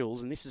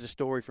officials, and this is a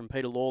story from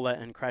Peter Lawler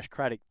and Crash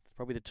Craddock,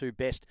 probably the two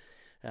best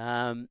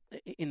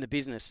in the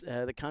business.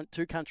 The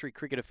two country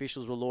cricket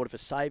officials were lauded for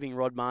saving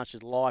Rod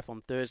Marsh's life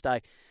on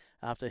Thursday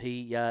after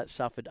he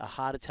suffered a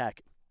heart attack.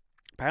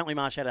 Apparently,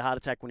 Marsh had a heart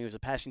attack when he was a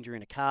passenger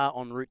in a car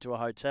en route to a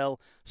hotel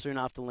soon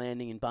after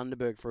landing in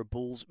Bundaberg for a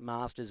Bulls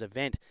Masters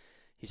event.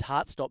 His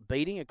heart stopped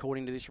beating,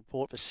 according to this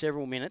report, for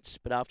several minutes,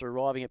 but after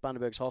arriving at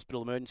Bundaberg's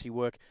hospital, emergency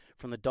work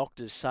from the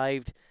doctors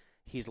saved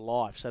his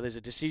life. So there's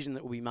a decision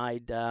that will be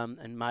made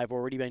and may have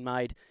already been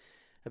made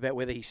about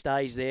whether he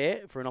stays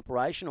there for an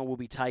operation or will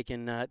be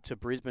taken to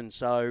Brisbane.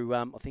 So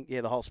I think,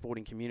 the whole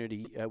sporting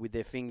community with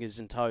their fingers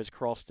and toes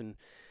crossed and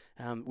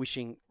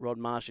wishing Rod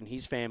Marsh and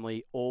his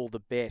family all the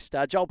best.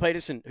 Joel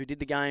Peterson, who did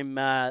the game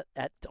at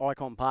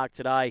Icon Park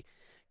today,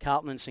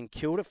 Carlton and St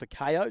Kilda for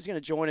KO, is going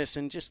to join us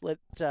and just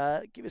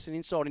give us an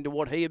insight into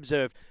what he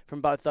observed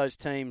from both those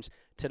teams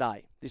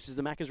today. This is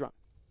the Macca's Run.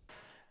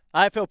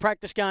 AFL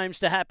practice games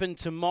to happen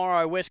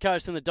tomorrow. West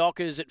Coast and the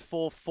Dockers at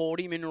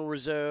 4:40, Mineral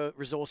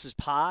Resources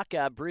Park.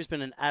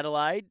 Brisbane and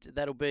Adelaide,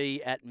 that'll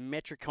be at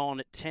Metricon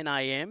at 10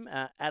 a.m.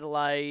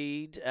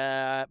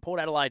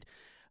 Port Adelaide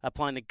are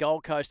playing the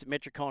Gold Coast at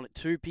Metricon at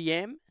 2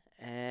 p.m.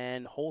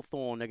 And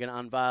Hawthorn are going to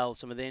unveil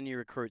some of their new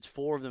recruits.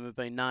 4 of them have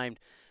been named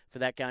for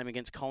that game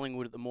against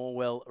Collingwood at the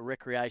Morwell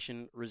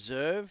Recreation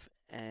Reserve.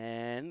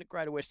 And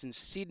Greater Western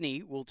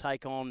Sydney will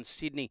take on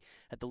Sydney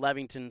at the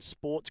Lavington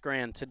Sports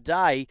Ground.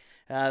 Today,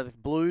 the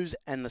Blues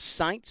and the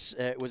Saints.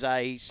 It was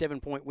a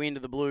 7-point win to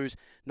the Blues,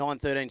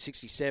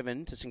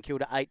 9-13-67 to St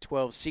Kilda,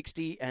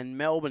 8-12-60. And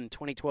Melbourne,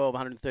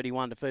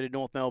 2012-131, defeated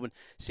North Melbourne,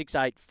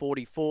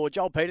 6-8-44.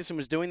 Joel Peterson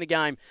was doing the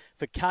game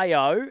for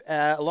KO,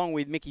 along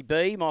with Mickey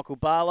B, Michael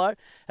Barlow.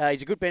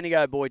 He's a good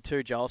Bendigo boy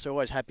too, Joel, so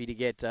always happy to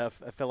get a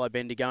fellow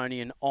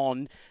Bendigonian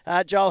on.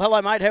 Joel, hello,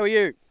 mate. How are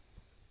you?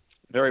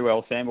 Very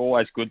well, Sam.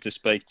 Always good to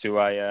speak to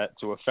a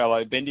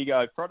fellow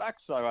Bendigo product,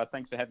 so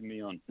thanks for having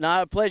me on.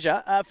 No,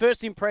 pleasure.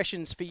 First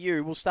impressions for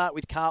you. We'll start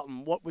with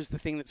Carlton. What was the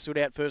thing that stood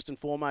out first and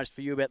foremost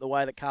for you about the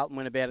way that Carlton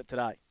went about it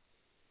today?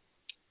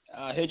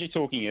 I heard you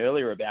talking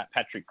earlier about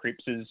Patrick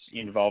Cripps'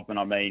 involvement.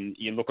 I mean,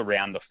 you look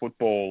around the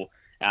football,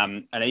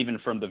 and even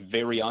from the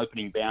very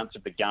opening bounce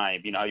of the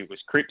game, it was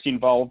Cripps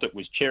involved, it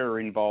was Cerra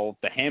involved,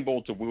 the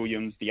handball to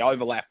Williams, the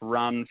overlap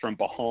run from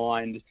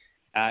behind.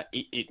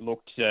 It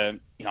looked,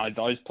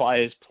 those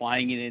players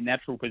playing in their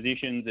natural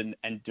positions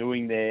and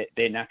doing their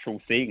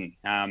natural thing.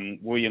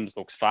 Williams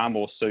looks far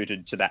more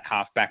suited to that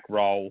halfback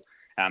role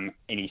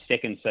in his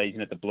second season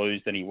at the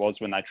Blues than he was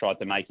when they tried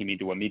to make him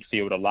into a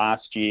midfielder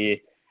last year.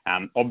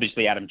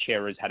 Obviously, Adam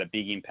Cerra's had a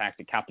big impact,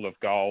 a couple of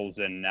goals,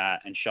 and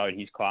showed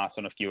his class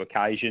on a few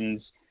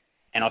occasions.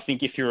 And I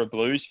think if you're a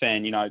Blues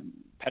fan,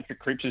 Patrick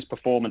Cripps'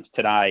 performance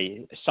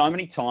today, so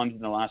many times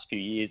in the last few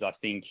years, I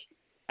think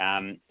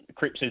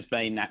Cripps has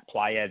been that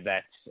player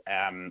that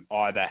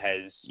either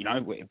has,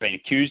 been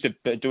accused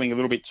of doing a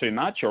little bit too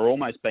much or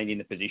almost been in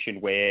the position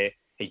where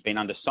he's been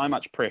under so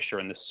much pressure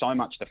and there's so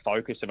much the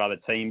focus of other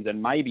teams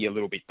and maybe a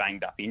little bit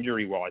banged up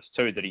injury-wise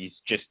too, that he's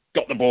just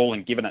got the ball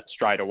and given it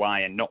straight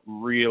away and not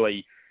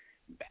really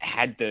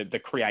had the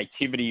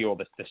creativity or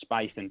the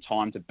space and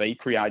time to be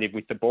creative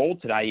with the ball.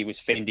 Today he was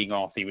fending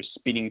off, he was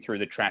spinning through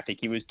the traffic,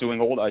 he was doing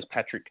all those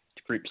Patrick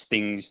Cripps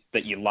things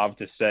that you love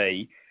to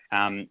see.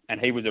 And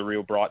he was a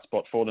real bright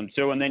spot for them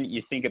too. And then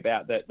you think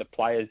about the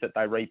players that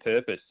they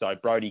repurposed. So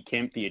Brody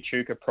Kemp, the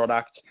Echuca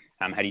product,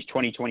 had his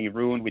 2020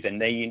 ruined with a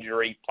knee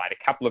injury, played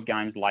a couple of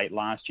games late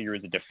last year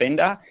as a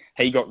defender.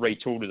 He got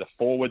retooled as a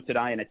forward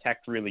today and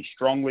attacked really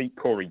strongly.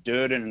 Corey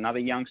Durden, another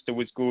youngster,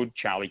 was good.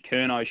 Charlie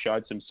Curnow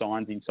showed some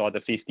signs inside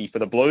the 50 for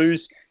the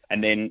Blues.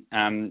 And then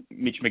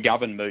Mitch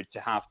McGovern moved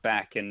to half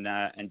back and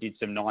did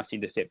some nice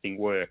intercepting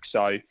work.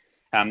 So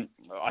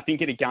I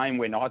think in a game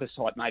where neither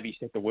side maybe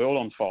set the world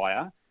on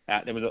fire,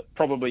 there was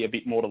probably a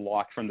bit more to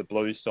like from the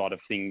Blues side of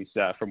things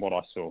from what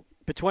I saw.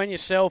 Between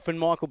yourself and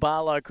Michael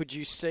Barlow, could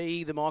you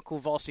see the Michael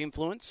Voss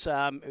influence?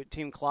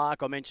 Tim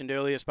Clark, I mentioned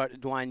earlier, spoke to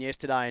Dwayne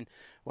yesterday, and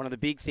one of the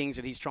big things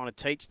that he's trying to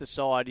teach the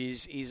side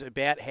is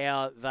about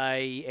how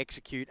they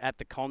execute at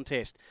the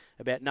contest,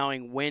 about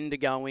knowing when to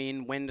go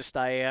in, when to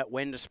stay out,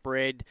 when to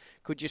spread.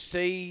 Could you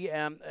see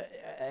an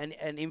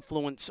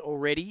influence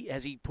already?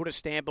 Has he put a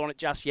stamp on it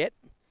just yet?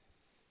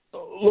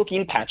 Look,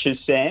 in patches,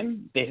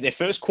 Sam. Their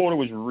first quarter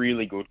was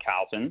really good,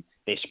 Carlton.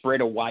 They're spread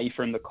away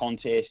from the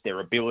contest, their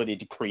ability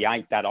to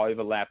create that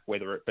overlap,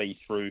 whether it be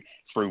through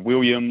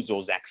Williams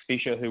or Zach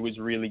Fisher, who was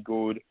really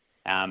good.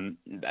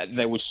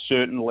 There was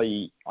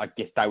certainly, I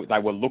guess, they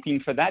were looking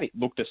for that. It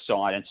looked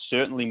aside, and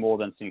certainly more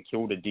than St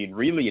Kilda did,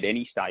 really at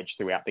any stage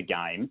throughout the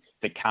game,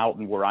 that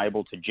Carlton were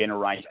able to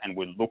generate and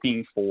were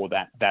looking for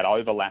that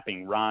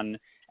overlapping run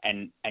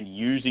and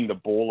using the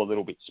ball a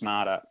little bit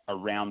smarter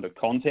around the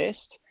contest.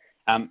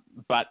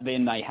 But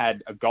then they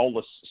had a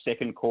goalless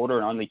second quarter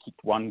and only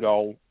kicked one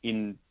goal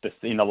in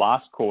the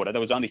last quarter.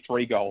 There was only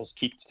 3 goals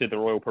kicked to the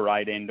Royal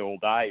Parade end all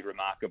day,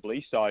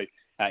 remarkably. So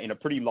in a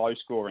pretty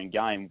low-scoring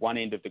game, one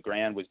end of the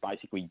ground was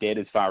basically dead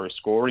as far as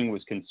scoring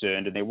was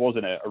concerned, and there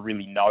wasn't a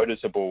really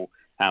noticeable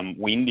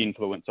wind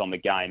influence on the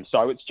game.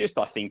 So it's just,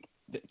 I think,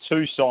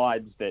 two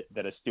sides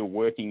that are still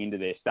working into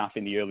their stuff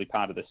in the early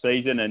part of the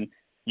season, and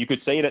you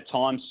could see it at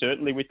times,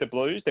 certainly with the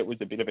Blues. There was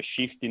a bit of a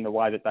shift in the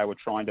way that they were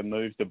trying to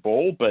move the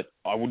ball, but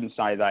I wouldn't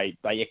say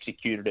they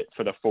executed it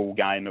for the full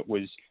game. It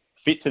was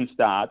fits and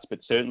starts, but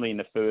certainly in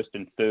the first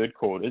and third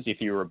quarters, if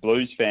you're a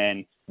Blues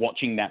fan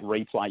watching that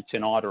replay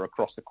tonight or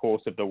across the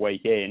course of the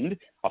weekend,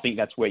 I think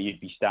that's where you'd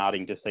be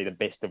starting to see the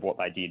best of what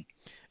they did.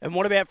 And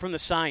what about from the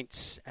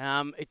Saints?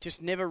 It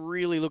just never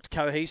really looked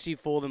cohesive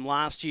for them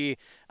last year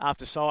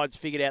after sides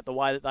figured out the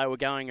way that they were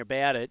going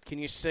about it. Can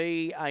you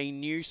see a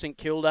new St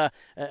Kilda,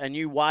 a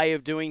new way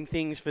of doing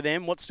things for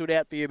them? What stood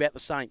out for you about the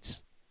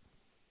Saints?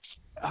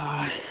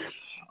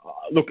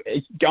 Look,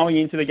 going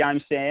into the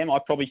game, Sam, I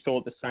probably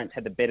thought the Saints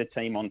had the better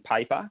team on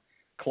paper,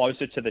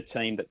 closer to the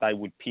team that they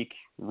would pick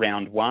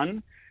round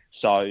one.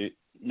 So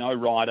no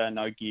Ryder,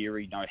 no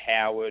Geary, no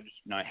Howard,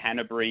 no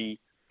Hanbury,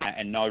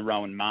 and no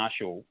Rowan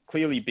Marshall.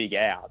 Clearly big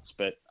outs,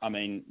 but, I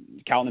mean,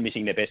 Carlton are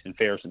missing their best and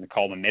fairest and the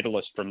Coleman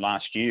medalist from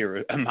last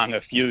year, among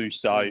a few.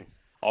 So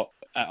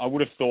I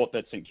would have thought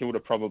that St Kilda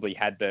probably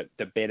had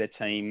the better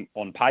team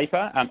on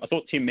paper. I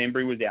thought Tim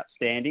Membry was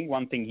outstanding.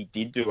 One thing he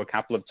did do a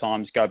couple of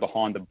times, go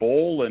behind the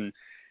ball and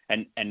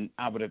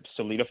able to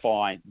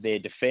solidify their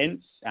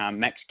defence.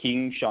 Max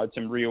King showed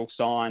some real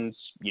signs.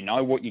 You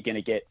know what you're going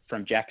to get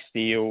from Jack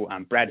Steele.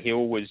 Brad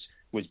Hill was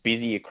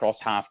busy across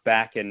half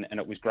back, and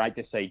it was great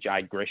to see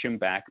Jade Gresham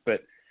back.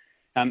 But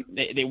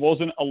there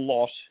wasn't a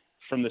lot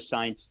from the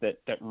Saints that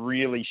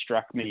really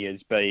struck me as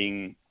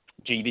being,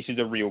 gee, this is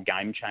a real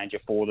game changer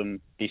for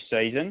them this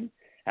season.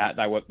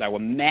 They were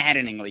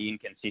maddeningly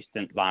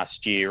inconsistent last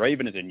year,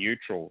 even as a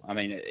neutral. I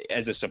mean,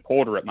 as a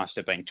supporter, it must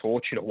have been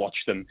torture to watch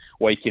them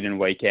week in and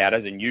week out.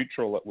 As a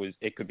neutral,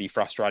 it could be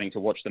frustrating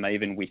to watch them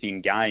even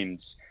within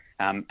games,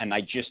 and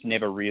they just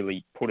never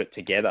really put it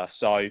together.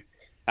 So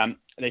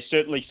there's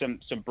certainly some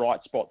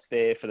bright spots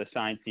there for the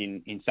Saints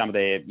in some of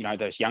their,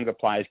 those younger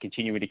players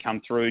continuing to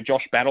come through.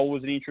 Josh Battle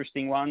was an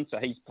interesting one. So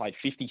he's played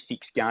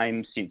 56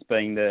 games since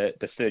being the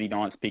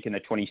 39th pick in the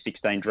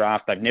 2016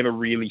 draft. They've never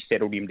really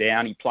settled him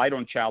down. He played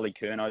on Charlie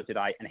Curnow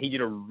today, and he did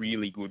a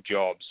really good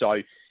job. So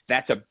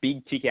that's a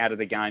big tick out of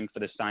the game for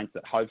the Saints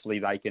that hopefully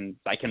they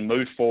can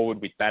move forward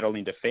with Battle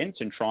in defence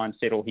and try and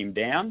settle him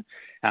down.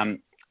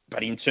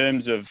 But in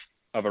terms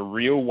of a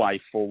real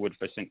way forward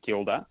for St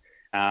Kilda,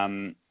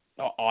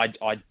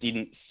 I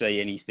didn't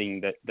see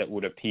anything that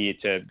would appear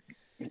to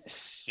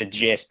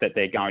suggest that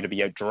they're going to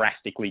be a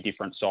drastically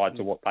different side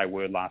to what they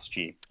were last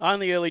year.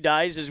 Only early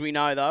days, as we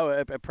know, though,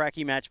 a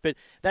pracky match. But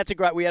that's a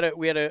great. We had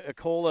a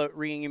caller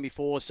ringing in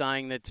before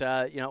saying that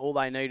all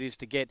they need is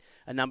to get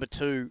a number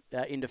 2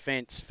 in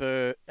defence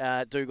for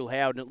Dougal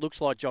Howard, and it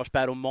looks like Josh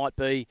Battle might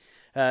be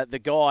the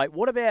guy.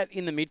 What about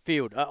in the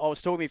midfield? I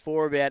was talking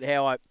before about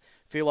how I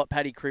feel like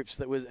Paddy Cripps,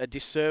 that was a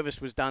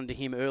disservice was done to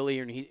him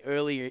earlier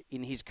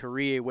in his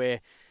career, where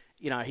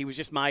he was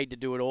just made to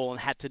do it all and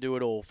had to do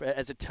it all.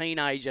 As a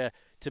teenager,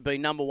 to be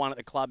number 1 at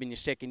the club in your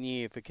second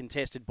year for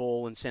contested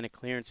ball and centre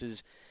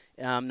clearances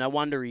No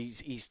wonder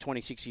he's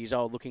 26 years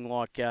old, looking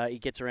like he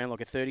gets around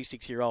like a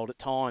 36-year-old at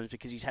times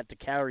because he's had to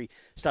carry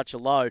such a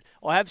load.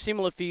 I have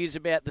similar fears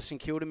about the St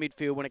Kilda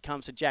midfield when it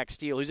comes to Jack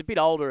Steele, who's a bit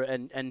older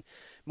and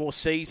more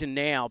seasoned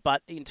now.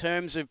 But in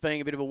terms of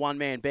being a bit of a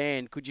one-man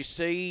band, could you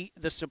see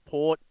the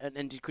support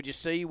and could you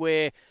see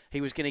where he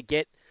was going to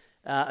get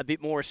a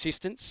bit more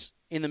assistance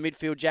in the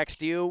midfield? Jack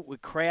Steele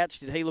with Crouch,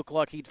 did he look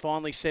like he'd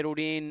finally settled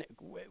in?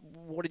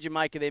 What did you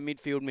make of their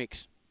midfield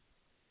mix?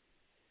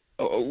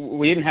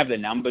 We didn't have the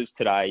numbers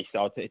today,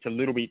 so it's a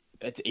little bit.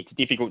 It's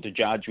difficult to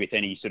judge with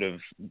any sort of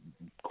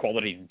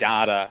qualitative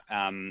data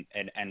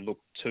and look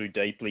too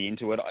deeply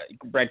into it.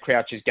 Brad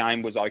Crouch's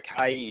game was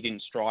okay. He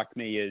didn't strike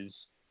me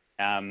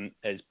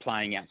as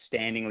playing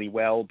outstandingly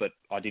well, but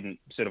I didn't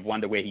sort of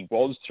wonder where he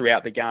was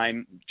throughout the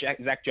game.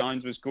 Zach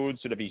Jones was good,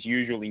 sort of his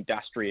usual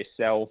industrious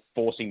self,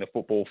 forcing the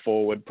football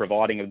forward,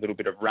 providing a little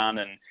bit of run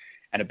and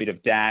a bit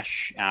of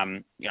dash.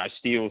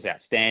 Steele's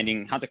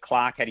outstanding. Hunter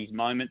Clark had his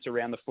moments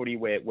around the footy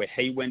where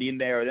he went in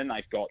there, and then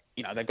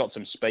they've got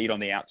some speed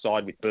on the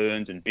outside with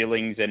Burns and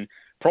Billings, and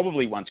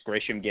probably once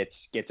Gresham gets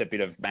a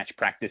bit of match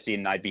practice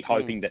in, they'd be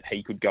hoping that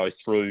he could go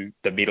through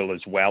the middle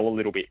as well, a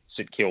little bit,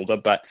 St Kilda.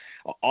 But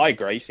I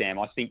agree, Sam.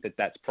 I think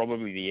that's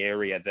probably the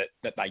area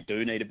that they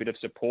do need a bit of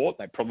support.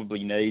 They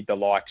probably need the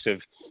likes of,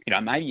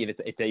 maybe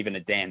it's even a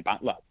Dan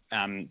Butler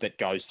that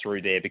goes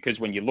through there, because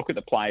when you look at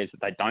the players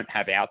that they don't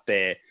have out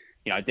there,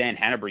 Dan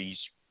Hanbury's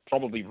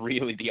probably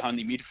really the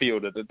only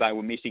midfielder that they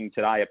were missing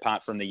today,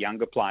 apart from the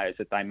younger players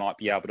that they might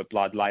be able to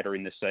blood later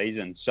in the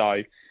season.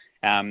 So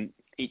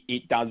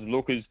it does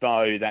look as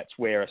though that's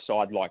where a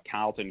side like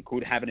Carlton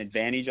could have an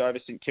advantage over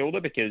St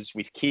Kilda, because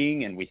with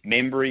King and with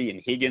Membry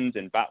and Higgins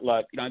and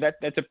Butler,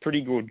 that's a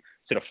pretty good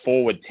sort of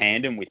forward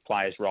tandem with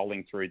players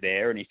rolling through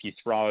there. And if you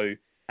throw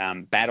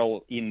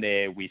Battle in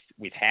there with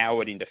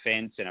Howard in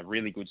defence and a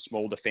really good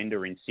small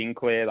defender in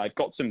Sinclair, they've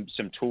got some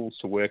tools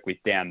to work with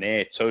down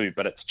there too.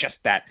 But it's just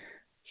that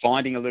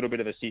finding a little bit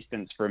of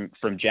assistance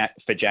for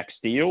Jack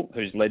Steele,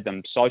 who's led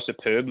them so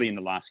superbly in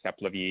the last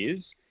couple of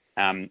years.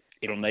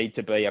 It'll need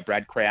to be a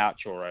Brad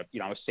Crouch or a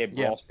Seb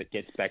Ross that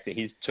gets back to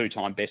his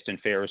two-time best and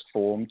fairest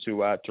form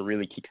to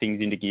really kick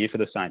things into gear for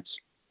the Saints.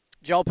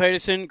 Joel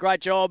Peterson, great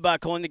job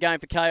calling the game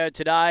for KO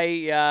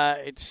today.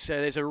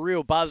 There's a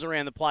real buzz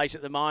around the place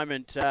at the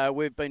moment.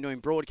 We've been doing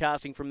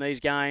broadcasting from these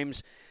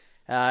games,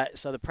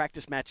 so the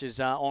practice matches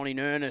are on in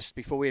earnest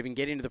before we even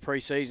get into the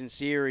pre-season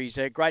series.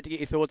 Great to get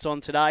your thoughts on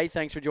today.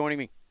 Thanks for joining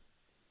me.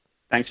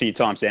 Thanks for your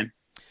time, Sam.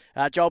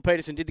 Joel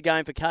Peterson did the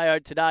game for KO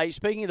today.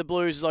 Speaking of the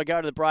Blues, as I go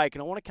to the break,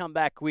 and I want to come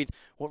back with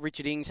what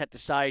Richard Ings had to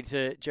say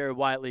to Gerard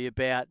Whateley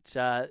about,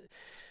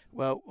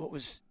 what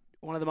was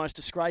one of the most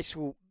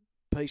disgraceful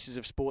pieces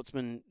of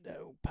sportsman,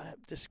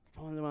 just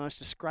one of the most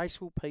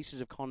disgraceful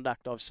pieces of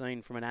conduct I've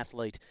seen from an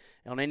athlete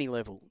on any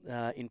level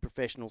in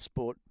professional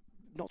sport,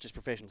 not just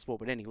professional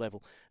sport, but any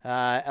level.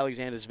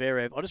 Alexander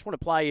Zverev. I just want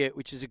to play you,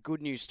 which is a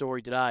good news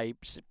story today.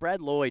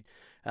 Brad Lloyd,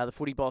 the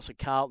footy boss at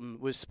Carlton,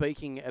 was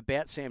speaking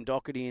about Sam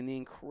Docherty and the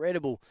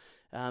incredible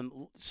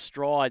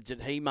strides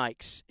that he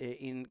makes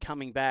in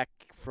coming back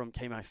from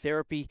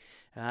chemotherapy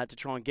to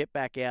try and get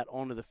back out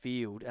onto the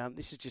field.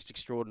 This is just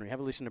extraordinary. Have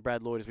a listen to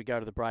Brad Lloyd as we go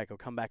to the break. I'll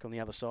come back on the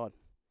other side.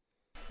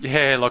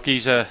 Yeah, look,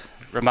 he's a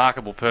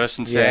remarkable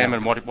person, Sam,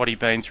 and what he's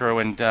been through,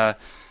 and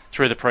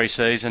through the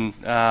pre-season,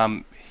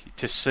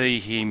 to see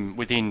him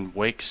within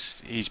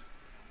weeks, his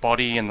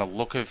body and the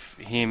look of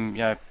him,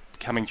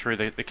 coming through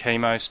the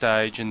chemo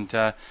stage and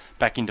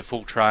back into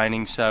full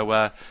training.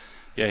 So,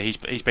 he's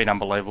been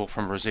unbelievable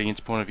from a resilience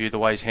point of view, the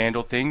way he's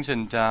handled things,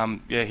 and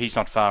he's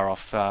not far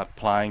off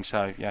playing.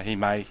 So he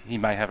may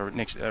have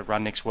a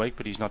run next week,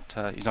 but he's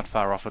not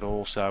far off at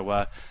all.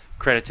 So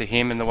credit to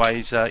him and the way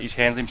he's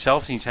handled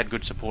himself. He's had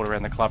good support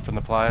around the club from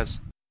the players.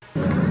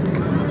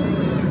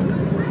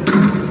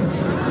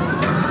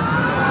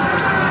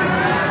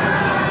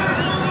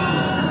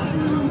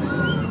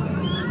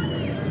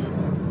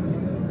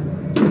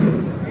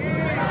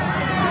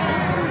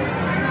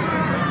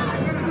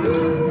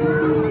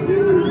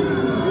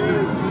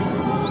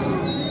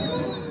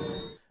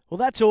 Well,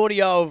 that's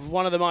audio of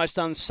one of the most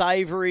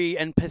unsavoury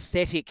and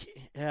pathetic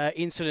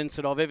incidents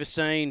that I've ever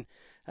seen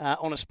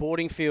on a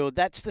sporting field.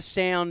 That's the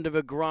sound of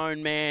a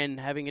grown man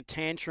having a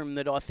tantrum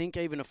that I think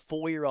even a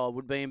 4-year-old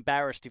would be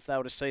embarrassed if they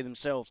were to see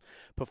themselves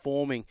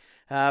performing.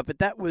 But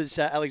that was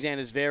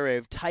Alexander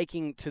Zverev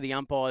taking to the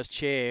umpire's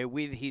chair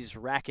with his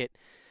racket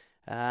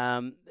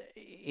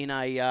in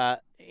a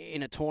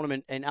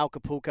tournament in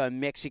Acapulco,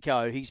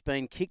 Mexico. He's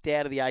been kicked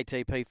out of the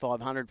ATP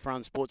 500 for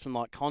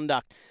unsportsmanlike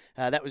conduct.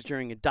 That was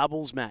during a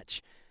doubles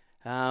match.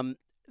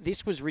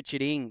 This was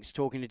Richard Ings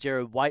talking to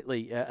Gerard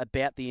Whateley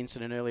about the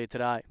incident earlier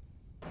today.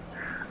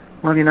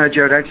 Well,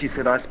 Gerard, as you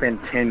said, I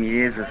spent 10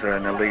 years as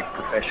an elite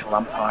professional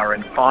umpire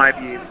and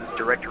 5 years as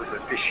director of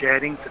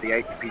officiating for the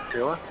ATP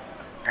Tour.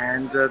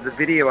 And the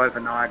video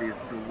overnight is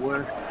the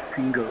worst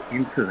single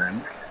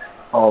incident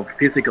of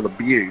physical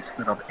abuse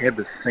that I've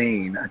ever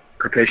seen a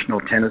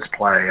professional tennis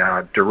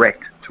player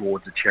direct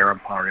towards a chair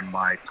umpire in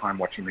my time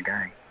watching the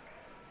game.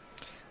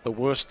 the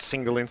worst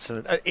single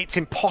incident. It's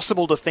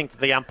impossible to think that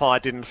the umpire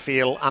didn't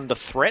feel under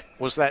threat.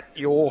 Was that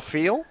your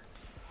feel?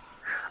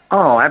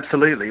 Oh,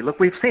 absolutely. Look,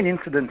 we've seen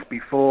incidents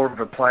before of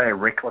a player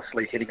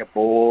recklessly hitting a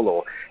ball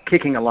or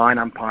kicking a line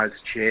umpire's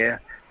chair.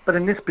 But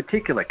in this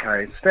particular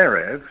case,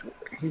 Zverev,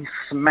 he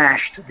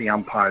smashed the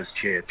umpire's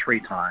chair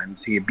 3 times.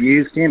 He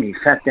abused him. He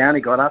sat down,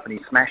 he got up, and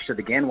he smashed it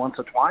again once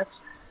or twice.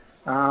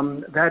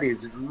 That is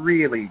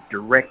really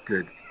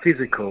directed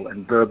physical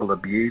and verbal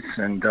abuse,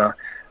 and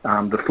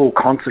the full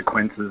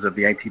consequences of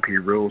the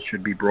ATP rules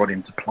should be brought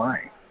into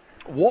play.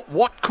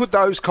 What could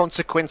those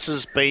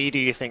consequences be, do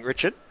you think,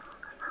 Richard?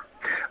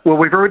 Well,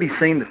 we've already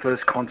seen the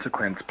first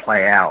consequence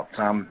play out.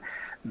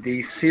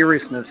 The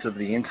seriousness of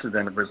the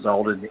incident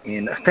resulted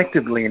in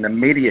effectively an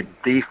immediate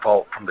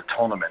default from the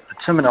tournament. The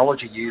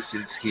terminology used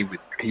is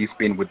he's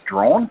been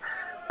withdrawn,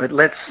 but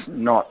let's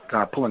not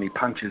pull any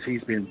punches.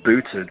 He's been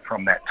booted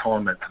from that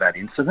tournament for that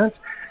incident,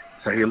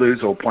 so he'll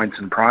lose all points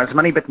and prize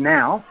money. But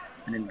now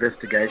an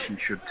investigation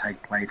should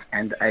take place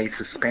and a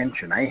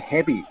suspension, a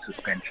heavy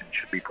suspension,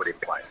 should be put in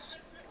place.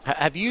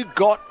 Have you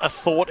got a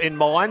thought in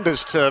mind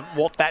as to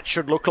what that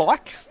should look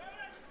like?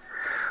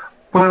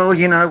 Well,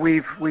 you know,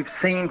 we've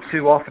seen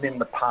too often in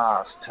the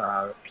past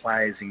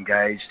players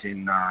engaged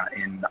in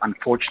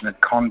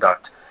unfortunate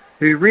conduct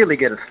who really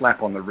get a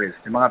slap on the wrist.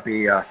 It might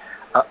be a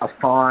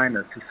fine,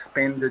 a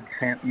suspended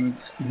sentence.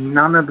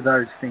 None of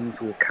those things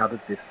were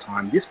covered this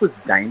time. This was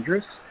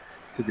dangerous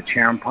to the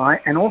chair umpire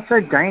and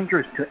also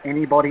dangerous to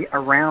anybody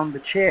around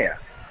the chair.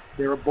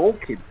 There are ball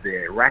kids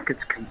there. Rackets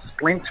can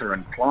splinter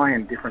and fly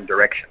in different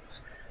directions.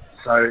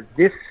 So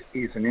this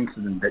is an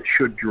incident that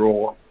should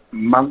draw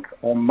months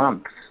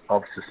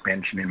of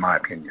suspension, in my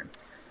opinion.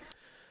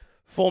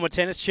 Former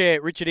tennis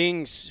chair Richard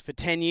Ings, for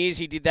 10 years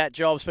he did that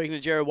job, speaking to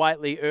Gerard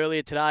Whateley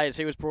earlier today as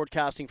he was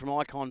broadcasting from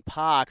Icon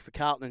Park for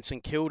Carlton and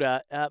St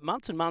Kilda.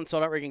 Months and months, I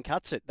don't reckon,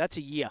 cuts it. That's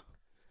a year.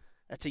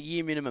 That's a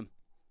year minimum.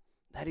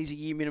 That is a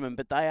year minimum,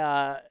 but they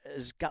are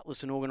as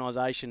gutless an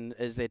organisation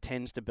as there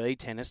tends to be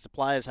tennis. The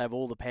players have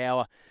all the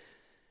power,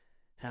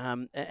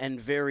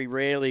 and very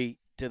rarely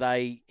do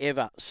they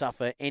ever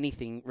suffer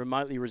anything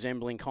remotely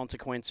resembling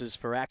consequences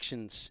for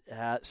actions.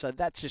 So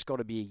that's just got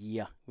to be a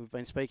year. We've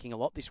been speaking a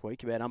lot this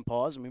week about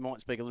umpires, and we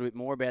might speak a little bit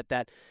more about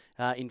that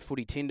in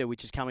Footy Tinder,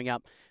 which is coming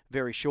up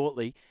very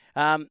shortly.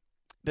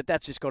 But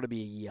that's just got to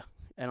be a year.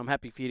 And I'm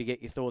happy for you to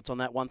get your thoughts on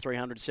that.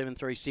 1300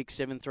 736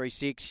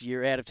 736.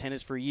 You're out of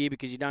tennis for a year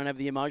because you don't have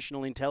the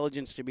emotional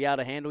intelligence to be able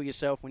to handle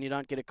yourself when you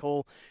don't get a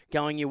call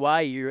going your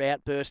way. You're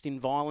outburst in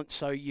violence,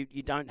 so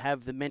you don't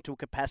have the mental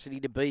capacity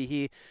to be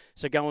here.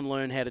 So go and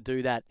learn how to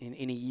do that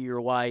in a year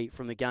away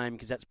from the game,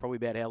 because that's probably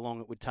about how long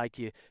it would take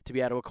you to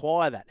be able to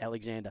acquire that,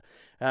 Alexander.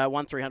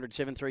 1300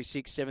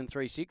 736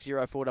 736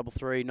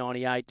 0433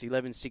 98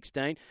 11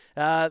 16.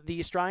 The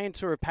Australian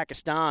Tour of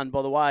Pakistan,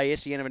 by the way,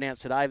 SEN have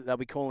announced today that they'll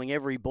be calling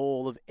every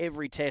ball of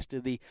every test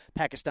of the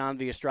Pakistan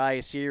v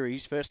Australia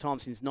series. First time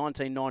since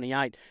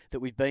 1998 that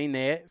we've been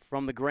there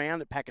from the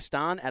ground at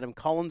Pakistan. Adam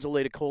Collins will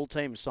lead a call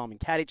team. Simon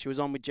Kadich, who was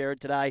on with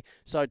Gerard today,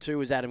 so too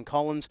was Adam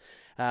Collins.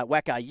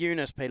 Wakar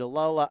Yunus, Peter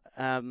Lola,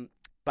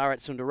 Bharat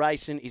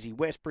Sundaresan, Izzy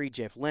Westbury,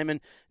 Jeff Lemon.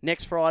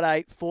 Next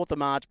Friday, 4th of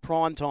March,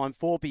 prime time,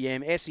 4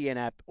 p.m, SEN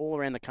app, all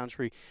around the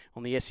country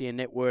on the SEN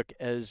network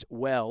as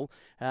well.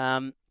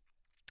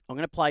 I'm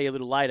going to play you a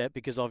little later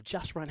because I've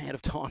just run out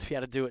of time to be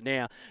able to do it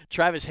now.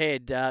 Travis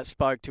Head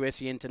spoke to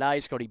SEN today.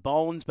 Scotty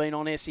Boland's been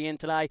on SEN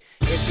today.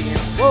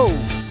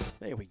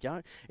 There we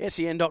go.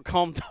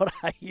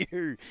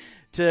 sen.com.au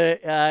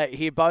to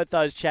hear both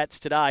those chats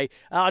today.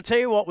 I'll tell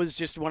you what was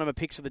just one of my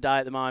picks of the day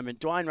at the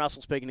moment. Dwayne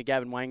Russell speaking to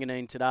Gavin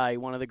Wanganeen today,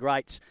 one of the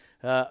greats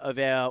of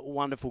our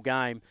wonderful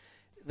game.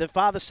 The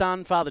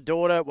father-son,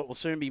 father-daughter, what will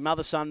soon be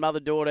mother-son,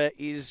 mother-daughter,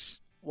 is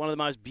one of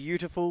the most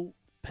beautiful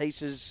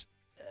pieces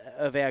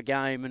of our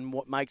game and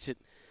what makes it,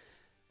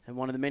 and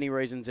one of the many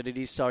reasons that it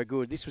is so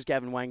good. This was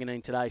Gavin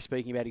Wanganeen today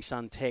speaking about his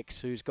son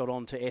Tex, who's got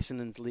on to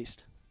Essendon's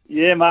list.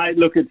 Yeah, mate,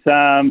 look, it's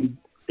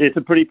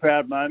a pretty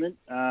proud moment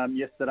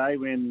yesterday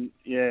when,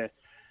 the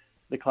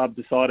club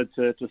decided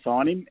to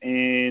sign him.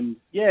 And,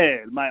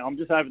 mate, I'm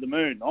just over the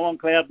moon. I'm on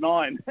cloud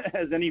 9,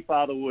 as any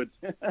father would.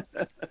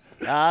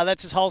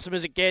 That's as wholesome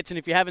as it gets, and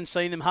if you haven't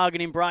seen them hug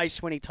and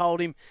embrace when he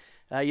told him,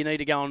 you need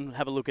to go and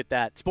have a look at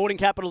that. Sporting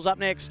Capital's up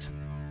next.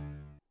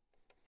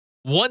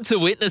 Want to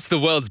witness the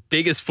world's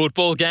biggest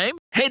football game?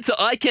 Head to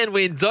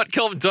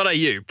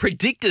iCanWin.com.au,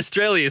 predict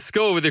Australia's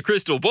score with a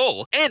crystal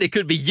ball, and it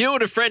could be you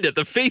and a friend at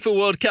the FIFA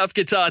World Cup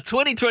Qatar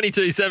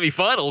 2022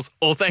 semi-finals,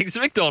 all thanks to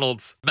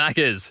McDonald's.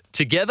 Maccas,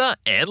 together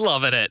and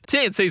loving it.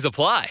 TNCs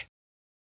apply.